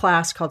teach a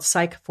class called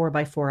Psych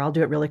 4x4. I'll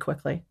do it really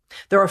quickly.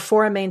 There are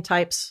 4 main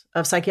types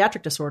of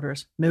psychiatric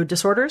disorders: mood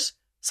disorders,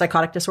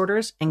 psychotic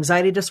disorders,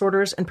 anxiety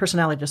disorders, and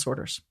personality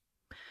disorders.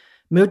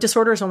 Mood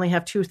disorders only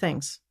have 2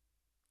 things: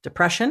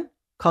 depression,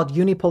 called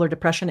unipolar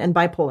depression, and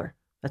bipolar.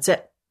 That's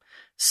it.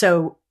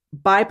 So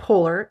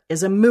bipolar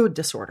is a mood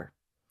disorder.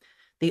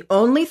 The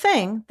only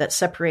thing that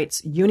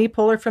separates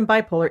unipolar from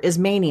bipolar is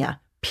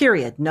mania,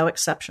 period, no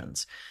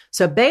exceptions.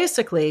 So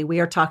basically, we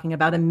are talking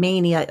about a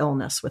mania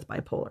illness with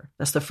bipolar.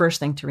 That's the first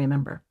thing to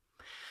remember.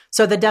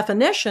 So the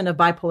definition of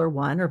bipolar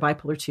 1 or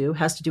bipolar 2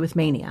 has to do with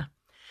mania.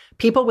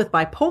 People with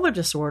bipolar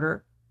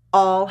disorder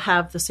all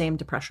have the same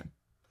depression.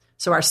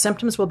 So our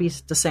symptoms will be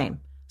the same.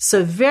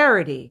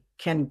 Severity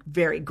can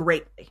vary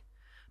greatly,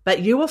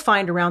 but you will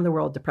find around the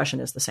world depression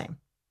is the same.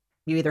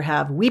 You either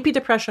have weepy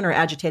depression or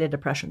agitated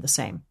depression, the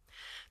same.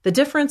 The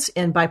difference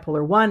in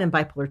bipolar 1 and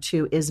bipolar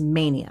 2 is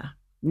mania.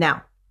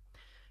 Now,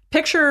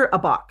 picture a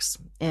box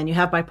and you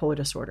have bipolar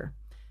disorder.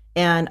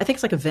 And I think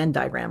it's like a Venn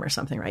diagram or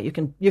something, right? You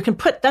can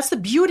put, that's the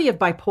beauty of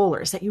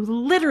bipolar, is that you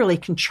literally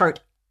can chart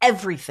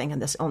everything in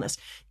this illness.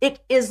 It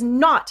is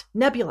not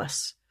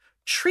nebulous.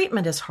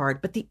 Treatment is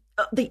hard, but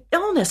the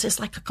illness is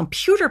like a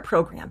computer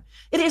program.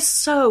 It is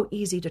so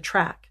easy to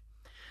track.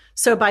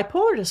 So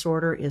bipolar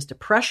disorder is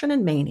depression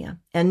and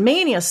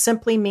mania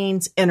simply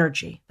means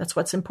energy. That's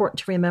what's important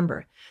to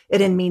remember.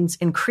 It means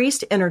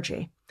increased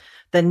energy.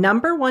 The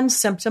number one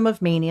symptom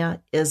of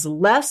mania is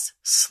less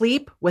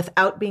sleep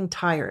without being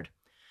tired.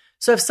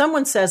 So if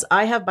someone says,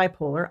 I have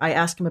bipolar, I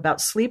ask them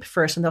about sleep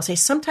first, and they'll say,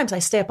 sometimes I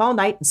stay up all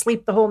night and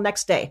sleep the whole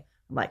next day.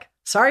 I'm like,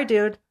 sorry,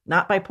 dude,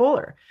 not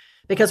bipolar.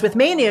 Because with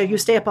mania, you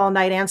stay up all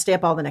night and stay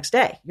up all the next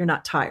day. You're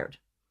not tired.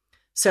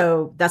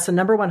 So that's the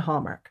number one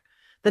hallmark.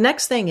 The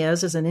next thing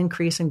is an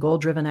increase in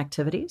goal-driven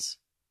activities,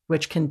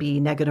 which can be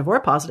negative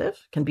or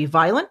positive, can be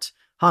violent,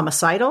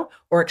 homicidal,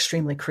 or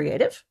extremely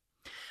creative.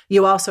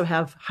 You also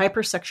have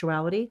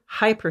hypersexuality,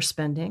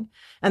 hyperspending.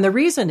 And the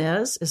reason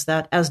is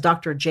that, as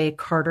Dr. Jay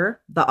Carter,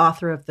 the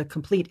author of The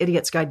Complete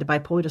Idiot's Guide to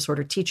Bipolar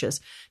Disorder,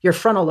 teaches, your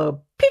frontal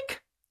lobe,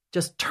 peak,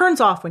 just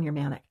turns off when you're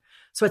manic.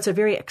 So it's a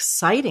very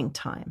exciting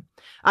time.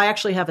 I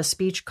actually have a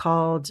speech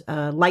called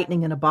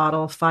Lightning in a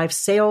Bottle, 5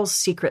 Sales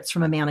Secrets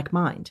from a Manic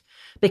Mind.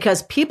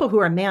 Because people who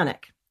are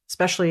manic,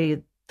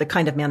 especially the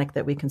kind of manic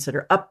that we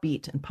consider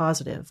upbeat and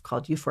positive,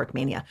 called euphoric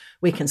mania,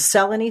 we can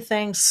sell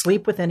anything,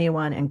 sleep with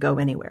anyone, and go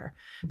anywhere.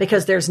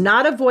 Because there's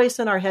not a voice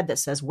in our head that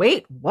says,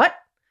 wait, what?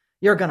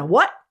 You're going to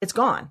what? It's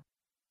gone.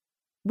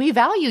 We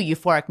value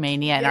euphoric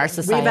mania in our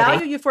society. We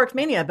value euphoric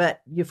mania,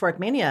 but euphoric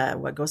mania,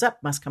 what goes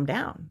up must come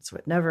down. So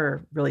it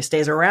never really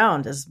stays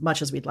around as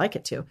much as we'd like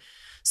it to.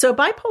 So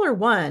bipolar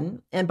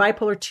 1 and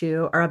bipolar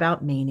 2 are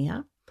about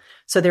mania.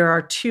 So there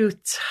are 2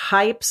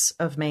 types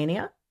of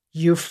mania,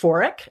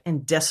 euphoric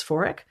and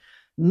dysphoric.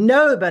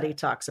 Nobody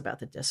talks about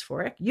the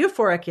dysphoric.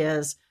 Euphoric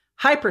is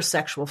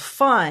hypersexual,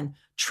 fun,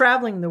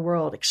 traveling the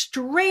world,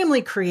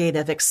 extremely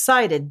creative,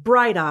 excited,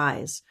 bright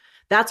eyes.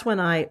 That's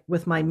when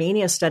with my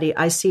mania study,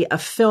 I see a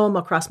film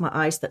across my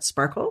eyes that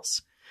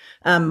sparkles.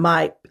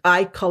 My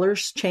eye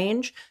colors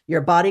change.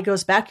 Your body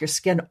goes back. Your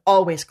skin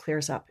always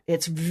clears up.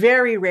 It's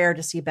very rare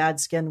to see bad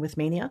skin with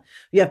mania.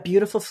 You have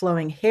beautiful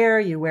flowing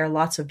hair. You wear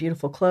lots of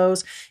beautiful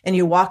clothes, and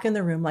you walk in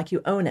the room like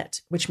you own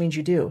it, which means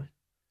you do.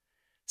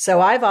 So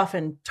I've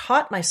often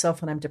taught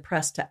myself when I'm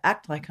depressed to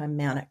act like I'm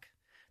manic.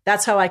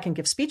 That's how I can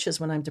give speeches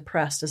when I'm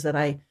depressed, is that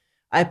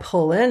I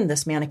pull in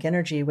this manic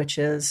energy, which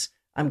is,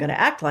 I'm going to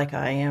act like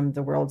I am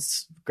the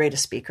world's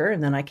greatest speaker,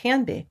 and then I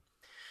can be.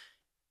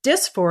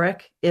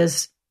 Dysphoric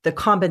is the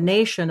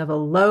combination of a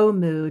low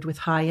mood with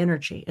high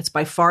energy. It's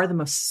by far the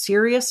most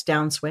serious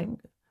downswing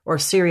or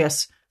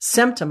serious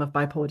symptom of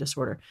bipolar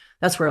disorder.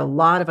 That's where a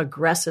lot of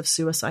aggressive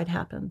suicide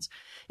happens.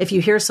 If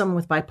you hear someone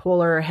with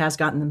bipolar has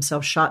gotten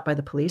themselves shot by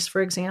the police,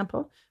 for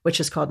example, which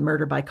is called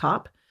murder by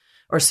cop,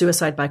 or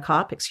suicide by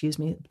cop,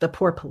 the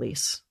poor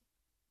police,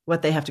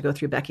 what they have to go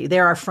through, Becky.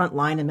 They're our front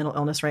line in mental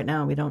illness right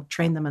now. We don't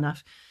train them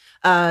enough.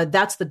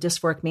 That's the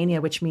dysphoric mania,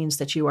 which means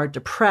that you are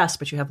depressed,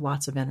 but you have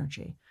lots of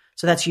energy.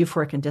 So that's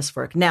euphoric and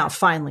dysphoric. Now,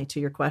 finally, to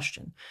your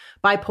question,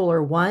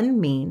 bipolar 1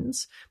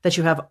 means that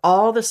you have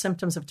all the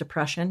symptoms of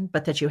depression,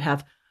 but that you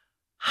have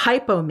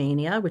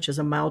hypomania, which is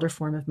a milder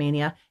form of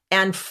mania,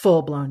 and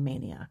full-blown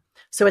mania.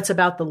 So it's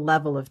about the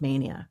level of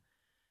mania.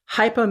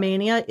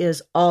 Hypomania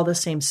is all the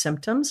same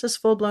symptoms as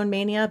full-blown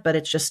mania, but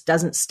it just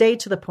doesn't stay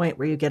to the point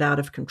where you get out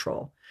of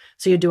control.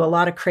 So you do a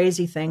lot of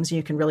crazy things and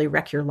you can really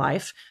wreck your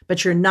life,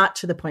 but you're not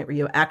to the point where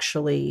you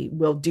actually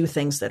will do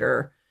things that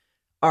are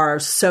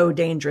so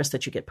dangerous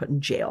that you get put in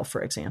jail,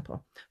 for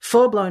example.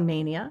 Full-blown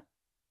mania,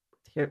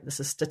 here, this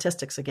is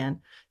statistics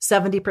again,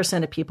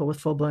 70% of people with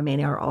full-blown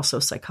mania are also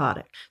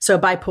psychotic. So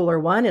bipolar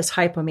 1 is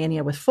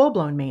hypomania with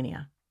full-blown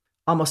mania.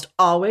 Almost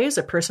always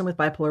a person with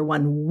bipolar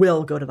 1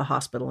 will go to the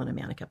hospital in a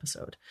manic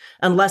episode.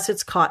 Unless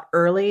it's caught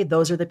early,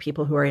 those are the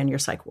people who are in your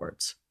psych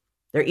wards.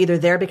 They're either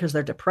there because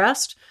they're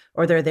depressed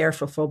or they're there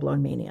for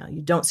full-blown mania.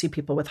 You don't see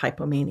people with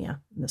hypomania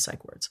in the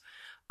psych wards.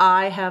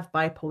 I have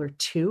bipolar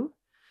 2,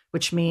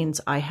 which means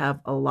I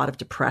have a lot of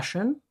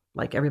depression,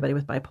 like everybody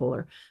with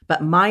bipolar.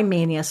 But my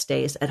mania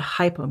stays at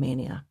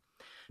hypomania.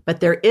 But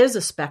there is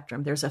a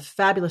spectrum. There's a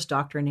fabulous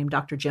doctor named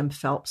Dr. Jim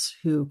Phelps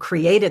who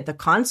created the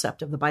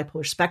concept of the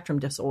bipolar spectrum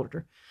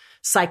disorder.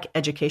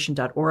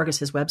 Psycheducation.org is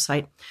his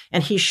website.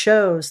 And he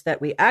shows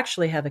that we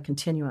actually have a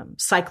continuum.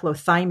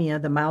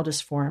 Cyclothymia, the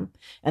mildest form,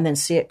 and then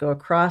see it go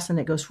across and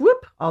it goes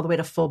whoop all the way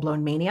to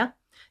full-blown mania.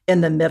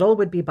 In the middle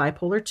would be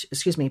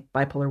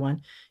bipolar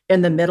 1.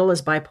 In the middle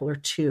is bipolar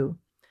 2.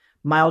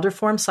 Milder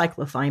form,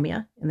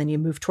 cyclothymia. And then you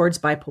move towards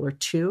bipolar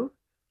 2,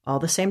 all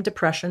the same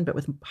depression, but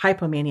with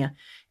hypomania.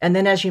 And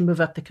then as you move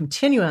up the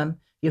continuum,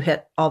 you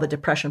hit all the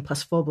depression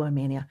plus full-blown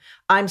mania.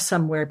 I'm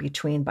somewhere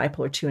between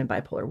bipolar 2 and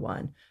bipolar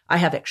 1. I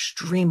have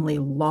extremely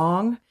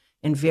long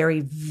and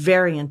very,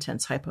 very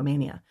intense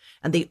hypomania.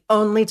 And the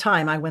only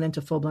time I went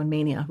into full-blown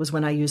mania was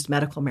when I used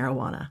medical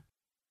marijuana.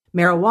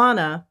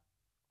 Marijuana,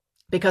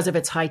 because of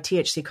its high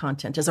THC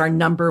content, is our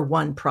number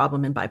one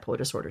problem in bipolar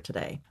disorder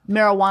today.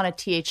 Marijuana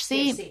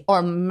THC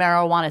or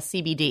marijuana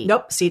CBD?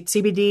 Nope.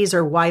 CBDs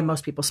are why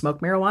most people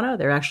smoke marijuana.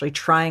 They're actually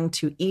trying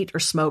to eat or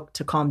smoke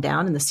to calm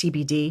down. And the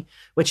CBD,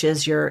 which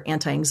is your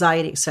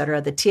anti-anxiety, et cetera.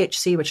 The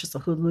THC, which is the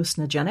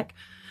hallucinogenic.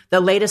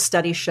 The latest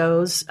study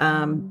shows,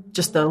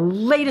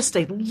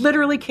 they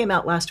literally came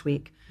out last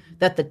week,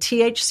 that the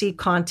THC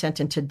content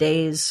in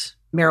today's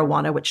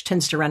marijuana, which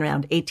tends to run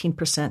around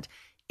 18%,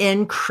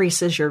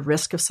 increases your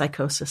risk of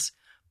psychosis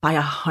by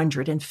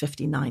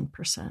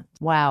 159%.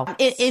 Wow.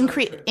 It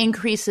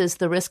increases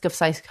the risk of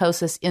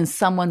psychosis in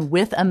someone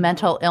with a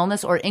mental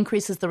illness, or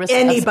increases the risk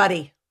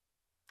Anybody.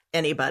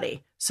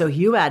 So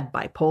you add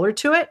bipolar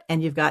to it,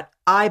 and you've got,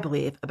 I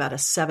believe, about a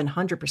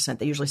 700%.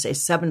 They usually say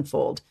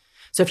sevenfold.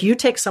 So if you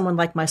take someone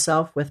like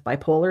myself with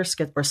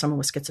bipolar or someone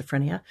with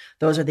schizophrenia,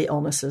 those are the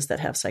illnesses that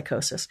have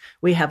psychosis.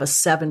 We have a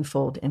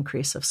sevenfold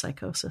increase of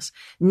psychosis.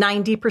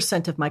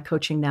 90% of my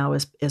coaching now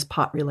is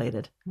pot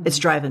related. Mm-hmm. It's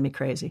driving me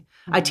crazy.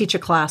 Mm-hmm. I teach a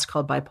class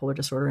called Bipolar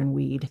Disorder and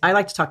Weed. I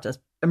like to talk to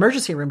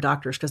emergency room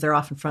doctors because they're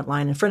often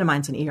frontline. And a friend of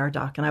mine's an ER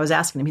doc. And I was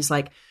asking him, he's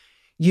like,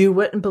 you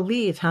wouldn't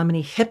believe how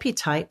many hippie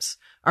types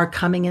are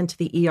coming into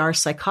the ER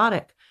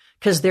psychotic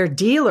because their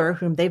dealer,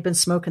 whom they've been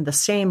smoking the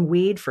same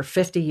weed for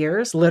 50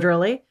 years,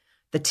 literally,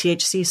 the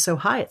THC is so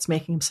high, it's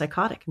making him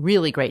psychotic.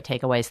 Really great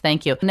takeaways.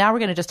 Thank you. Now we're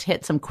going to just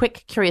hit some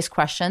quick, curious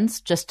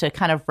questions just to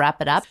kind of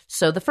wrap it up.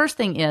 So the first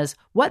thing is,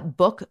 what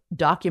book,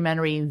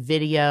 documentary,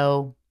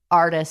 video,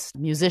 artist,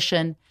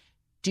 musician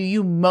do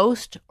you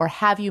most or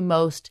have you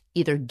most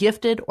either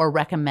gifted or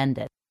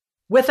recommended?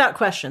 Without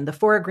question, The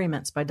Four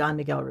Agreements by Don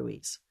Miguel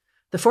Ruiz.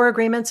 The Four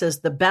Agreements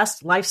is the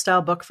best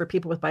lifestyle book for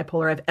people with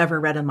bipolar I've ever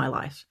read in my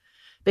life,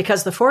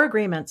 because The Four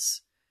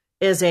Agreements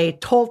is a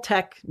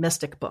Toltec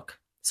mystic book.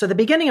 So the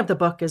beginning of the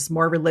book is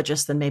more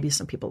religious than maybe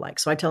some people like.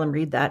 So I tell them,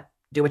 read that,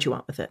 do what you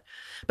want with it.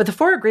 But the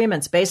Four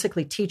Agreements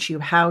basically teach you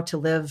how to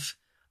live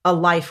a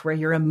life where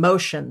your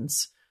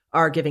emotions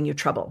are giving you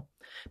trouble.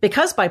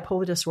 Because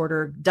bipolar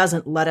disorder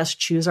doesn't let us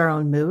choose our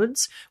own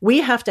moods, we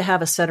have to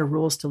have a set of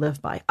rules to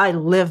live by. I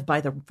live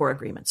by the Four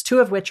Agreements, two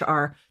of which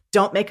are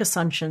don't make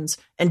assumptions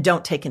and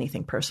don't take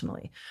anything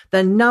personally.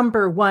 The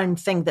number one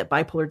thing that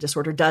bipolar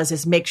disorder does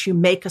is makes you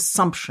make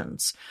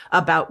assumptions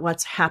about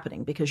what's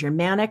happening because you're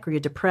manic or you're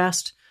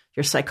depressed,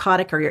 you're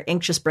psychotic or your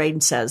anxious brain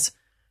says,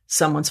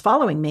 someone's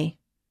following me.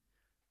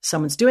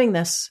 Someone's doing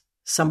this.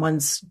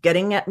 Someone's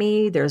getting at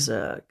me. There's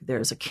a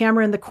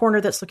camera in the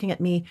corner that's looking at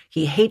me.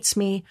 He hates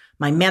me.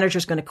 My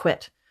manager's going to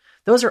quit.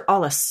 Those are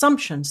all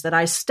assumptions that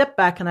I step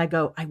back and I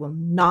go, I will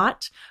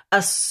not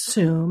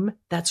assume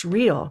that's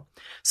real.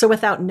 So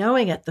without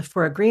knowing it, the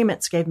Four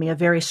Agreements gave me a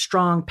very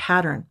strong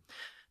pattern.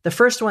 The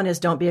first one is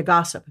don't be a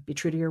gossip. Be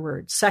true to your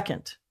word.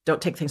 Second,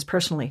 don't take things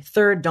personally.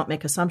 Third, don't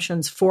make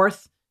assumptions.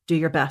 Fourth, do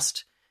your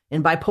best.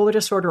 In bipolar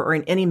disorder or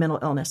in any mental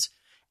illness,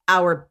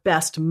 our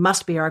best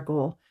must be our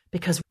goal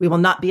because we will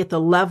not be at the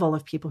level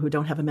of people who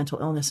don't have a mental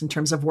illness in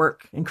terms of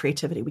work and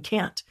creativity. We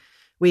can't.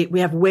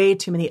 We have way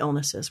too many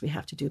illnesses we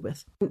have to deal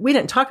with. We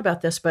didn't talk about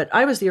this, but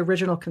I was the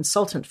original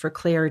consultant for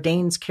Claire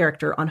Danes'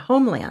 character on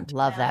Homeland.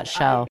 Love that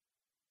show.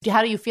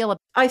 How do you feel?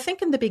 I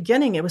think in the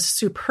beginning it was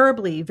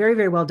superbly, very,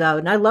 very well done.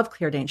 And I love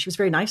Claire Danes. She was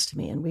very nice to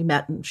me and we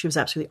met and she was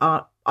absolutely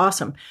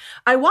awesome.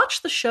 I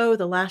watched the show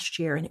the last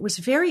year and it was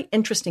very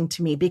interesting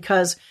to me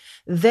because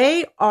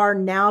they are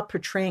now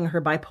portraying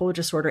her bipolar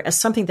disorder as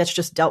something that's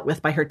just dealt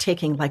with by her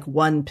taking like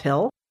one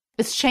pill.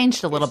 It's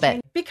changed a little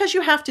bit. Because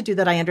you have to do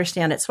that. I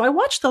understand it. So I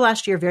watched the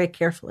last year very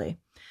carefully.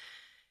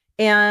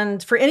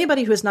 And for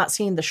anybody who has not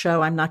seen the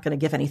show, I'm not going to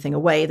give anything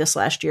away this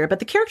last year, but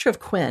the character of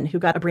Quinn, who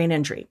got a brain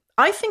injury,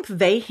 I think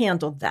they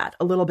handled that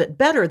a little bit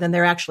better than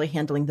they're actually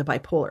handling the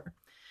bipolar.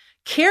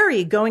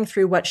 Carrie going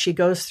through what she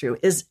goes through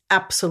is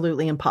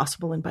absolutely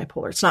impossible in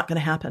bipolar. It's not going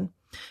to happen.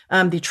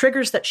 The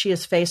triggers that she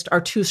has faced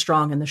are too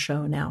strong in the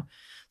show now.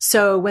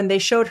 So when they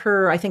showed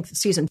her, I think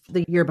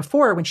the year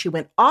before, when she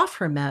went off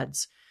her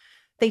meds,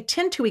 they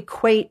tend to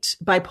equate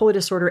bipolar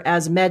disorder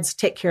as meds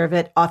take care of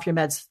it, off your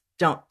meds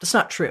don't. That's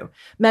not true.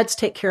 Meds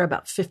take care of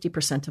about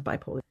 50% of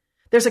bipolar.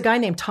 There's a guy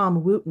named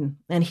Tom Wooten,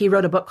 and he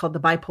wrote a book called The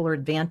Bipolar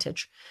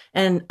Advantage.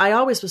 And I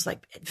always was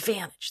like,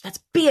 advantage, that's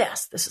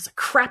BS. This is a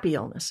crappy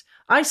illness.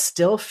 I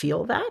still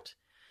feel that.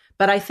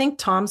 But I think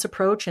Tom's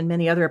approach and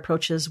many other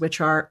approaches,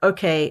 which are,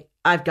 okay,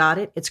 I've got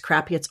it. It's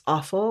crappy. It's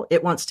awful.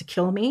 It wants to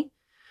kill me.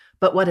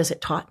 But what has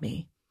it taught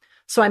me?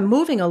 So I'm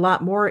moving a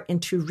lot more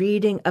into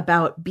reading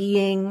about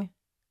being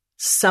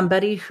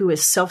somebody who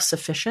is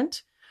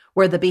self-sufficient,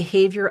 where the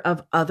behavior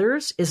of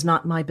others is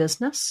not my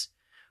business,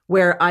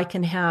 where I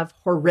can have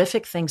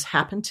horrific things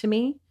happen to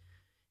me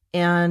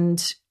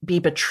and be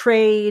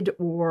betrayed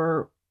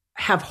or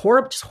have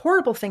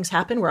horrible things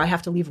happen where I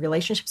have to leave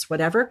relationships,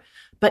 whatever,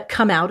 but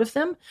come out of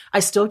them.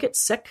 I still get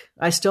sick.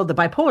 The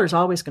bipolar is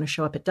always going to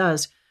show up. It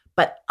does.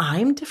 But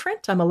I'm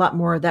different. I'm a lot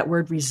more, that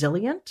word,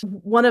 resilient.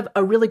 One of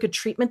a really good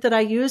treatment that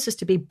I use is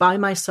to be by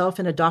myself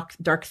in a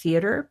dark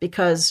theater,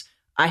 because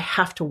I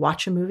have to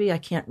watch a movie. I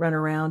can't run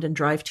around and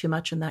drive too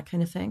much and that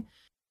kind of thing.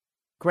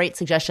 Great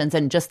suggestions.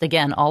 And just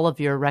again, all of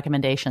your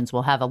recommendations,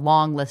 will have a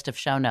long list of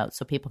show notes.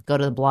 So people go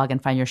to the blog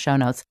and find your show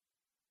notes.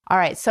 All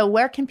right. So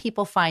where can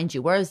people find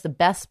you? Where is the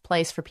best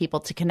place for people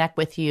to connect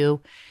with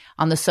you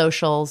on the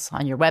socials,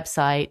 on your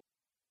website?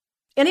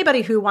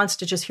 Anybody who wants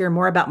to just hear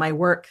more about my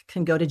work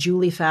can go to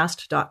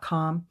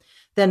juliefast.com.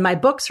 Then my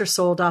books are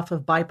sold off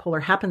of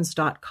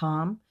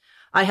bipolarhappens.com.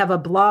 I have a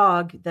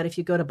blog that if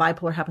you go to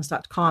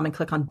bipolarhappens.com and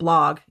click on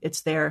blog,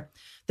 it's there.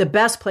 The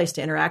best place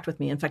to interact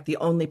with me, in fact, the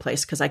only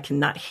place, because I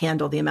cannot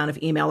handle the amount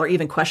of email or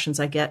even questions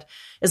I get,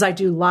 is I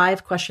do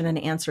live question and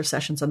answer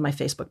sessions on my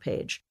Facebook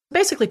page.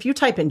 Basically, if you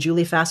type in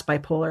Julie Fast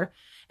Bipolar,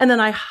 and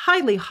then I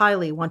highly,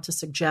 highly want to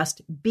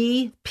suggest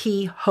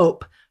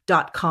bphope.com.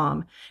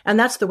 And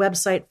that's the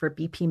website for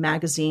BP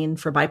Magazine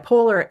for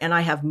bipolar. And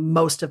I have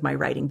most of my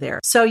writing there.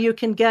 So you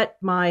can get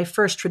my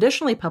first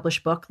traditionally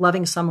published book,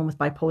 Loving Someone with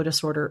Bipolar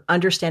Disorder,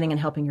 Understanding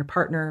and Helping Your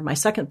Partner. My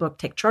second book,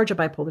 Take Charge of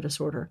Bipolar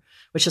Disorder,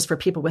 which is for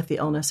people with the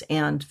illness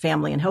and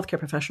family and healthcare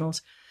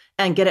professionals.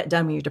 And Get It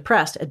Done When You're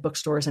Depressed at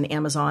bookstores and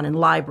Amazon and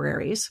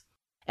libraries.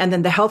 And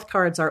then the health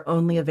cards are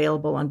only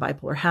available on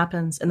Bipolar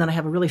Happens. And then I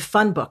have a really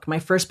fun book, my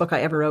first book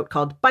I ever wrote,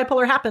 called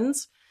Bipolar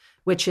Happens,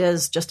 which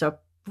is just a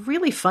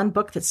really fun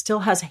book that still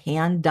has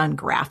hand-done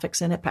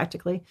graphics in it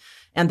practically.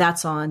 And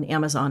that's on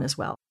Amazon as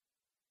well.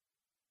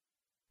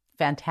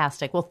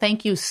 Fantastic. Well,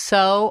 thank you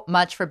so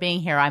much for being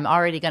here. I'm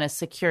already going to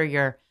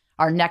secure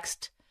our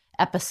next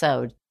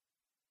episode.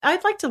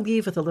 I'd like to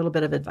leave with a little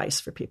bit of advice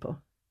for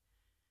people.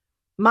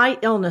 My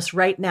illness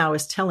right now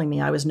is telling me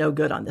I was no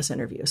good on this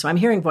interview. So I'm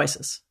hearing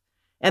voices.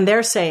 And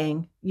they're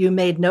saying, you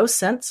made no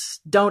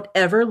sense. Don't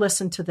ever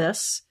listen to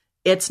this.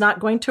 It's not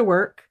going to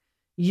work.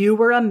 You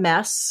were a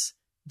mess.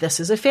 This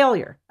is a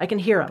failure. I can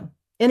hear them.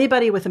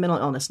 Anybody with a mental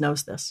illness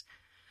knows this.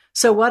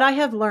 So what I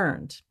have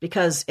learned,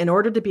 because in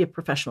order to be a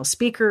professional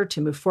speaker, to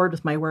move forward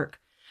with my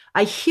work,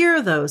 I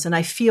hear those and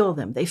I feel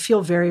them. They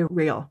feel very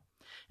real.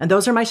 And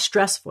those are my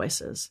stress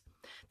voices.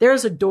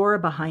 There's a door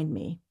behind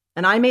me.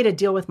 And I made a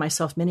deal with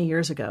myself many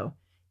years ago.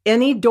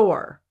 Any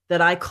door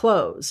that I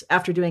close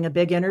after doing a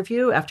big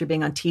interview, after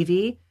being on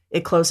TV,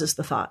 it closes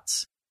the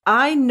thoughts.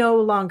 I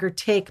no longer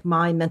take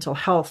my mental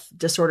health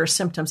disorder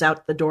symptoms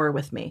out the door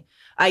with me.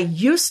 I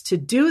used to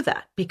do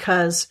that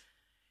because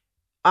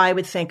I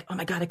would think, oh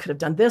my God, I could have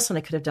done this and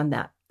I could have done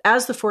that.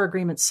 As the 4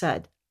 Agreements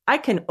said, I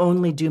can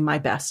only do my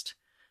best.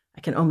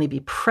 I can only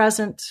be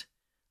present.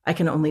 I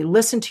can only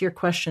listen to your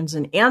questions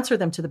and answer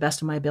them to the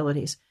best of my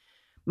abilities.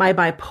 My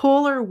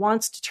bipolar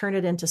wants to turn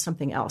it into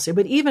something else. It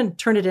would even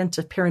turn it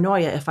into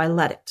paranoia if I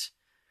let it.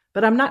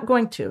 But I'm not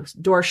going to.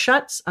 Door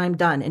shuts, I'm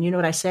done. And you know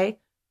what I say?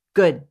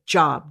 Good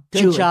job,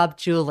 Julie. Good job,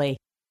 Julie.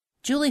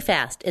 Julie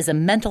Fast is a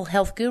mental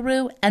health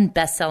guru and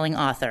best-selling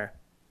author.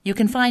 You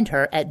can find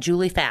her at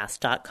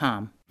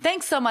juliefast.com.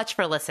 Thanks so much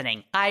for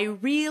listening. I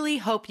really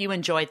hope you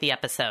enjoyed the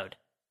episode.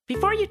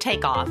 Before you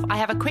take off, I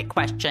have a quick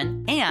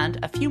question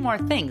and a few more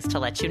things to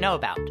let you know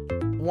about.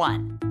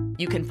 1.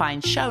 You can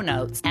find show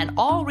notes and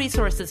all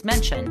resources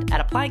mentioned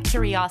at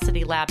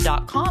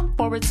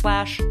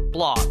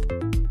appliedcuriositylab.com/blog.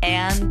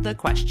 And the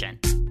question: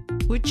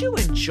 would you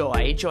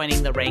enjoy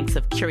joining the ranks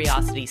of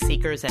curiosity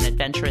seekers and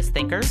adventurous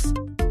thinkers?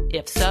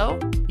 If so,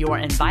 you're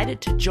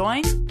invited to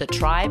join the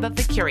Tribe of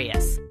the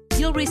Curious.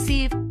 You'll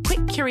receive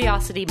Quick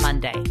Curiosity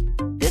Monday.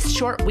 This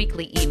short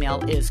weekly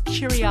email is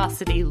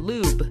curiosity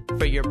lube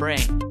for your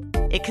brain.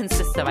 It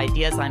consists of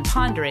ideas I'm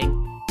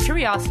pondering,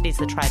 curiosities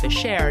the tribe has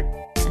shared,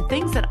 and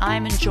things that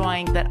I'm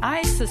enjoying that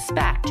I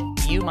suspect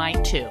you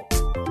might too.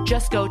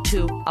 Just go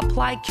to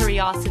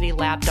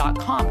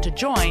appliedcuriositylab.com to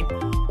join,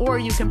 or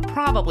you can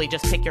probably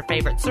just pick your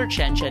favorite search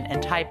engine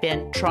and type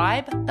in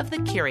Tribe of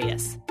the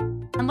Curious.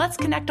 And let's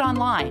connect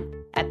online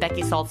at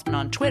Becky Saltzman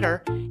on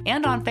Twitter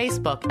and on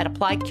Facebook at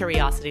Applied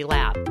Curiosity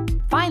Lab.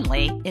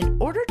 Finally, in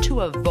order to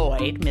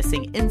avoid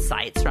missing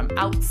insights from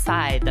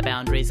outside the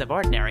boundaries of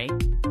ordinary,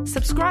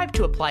 subscribe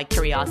to Applied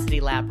Curiosity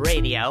Lab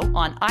Radio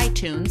on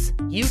iTunes,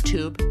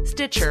 YouTube,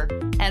 Stitcher,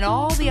 and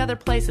all the other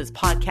places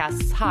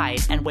podcasts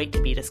hide and wait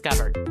to be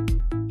discovered.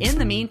 In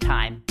the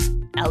meantime,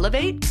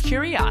 elevate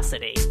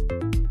curiosity.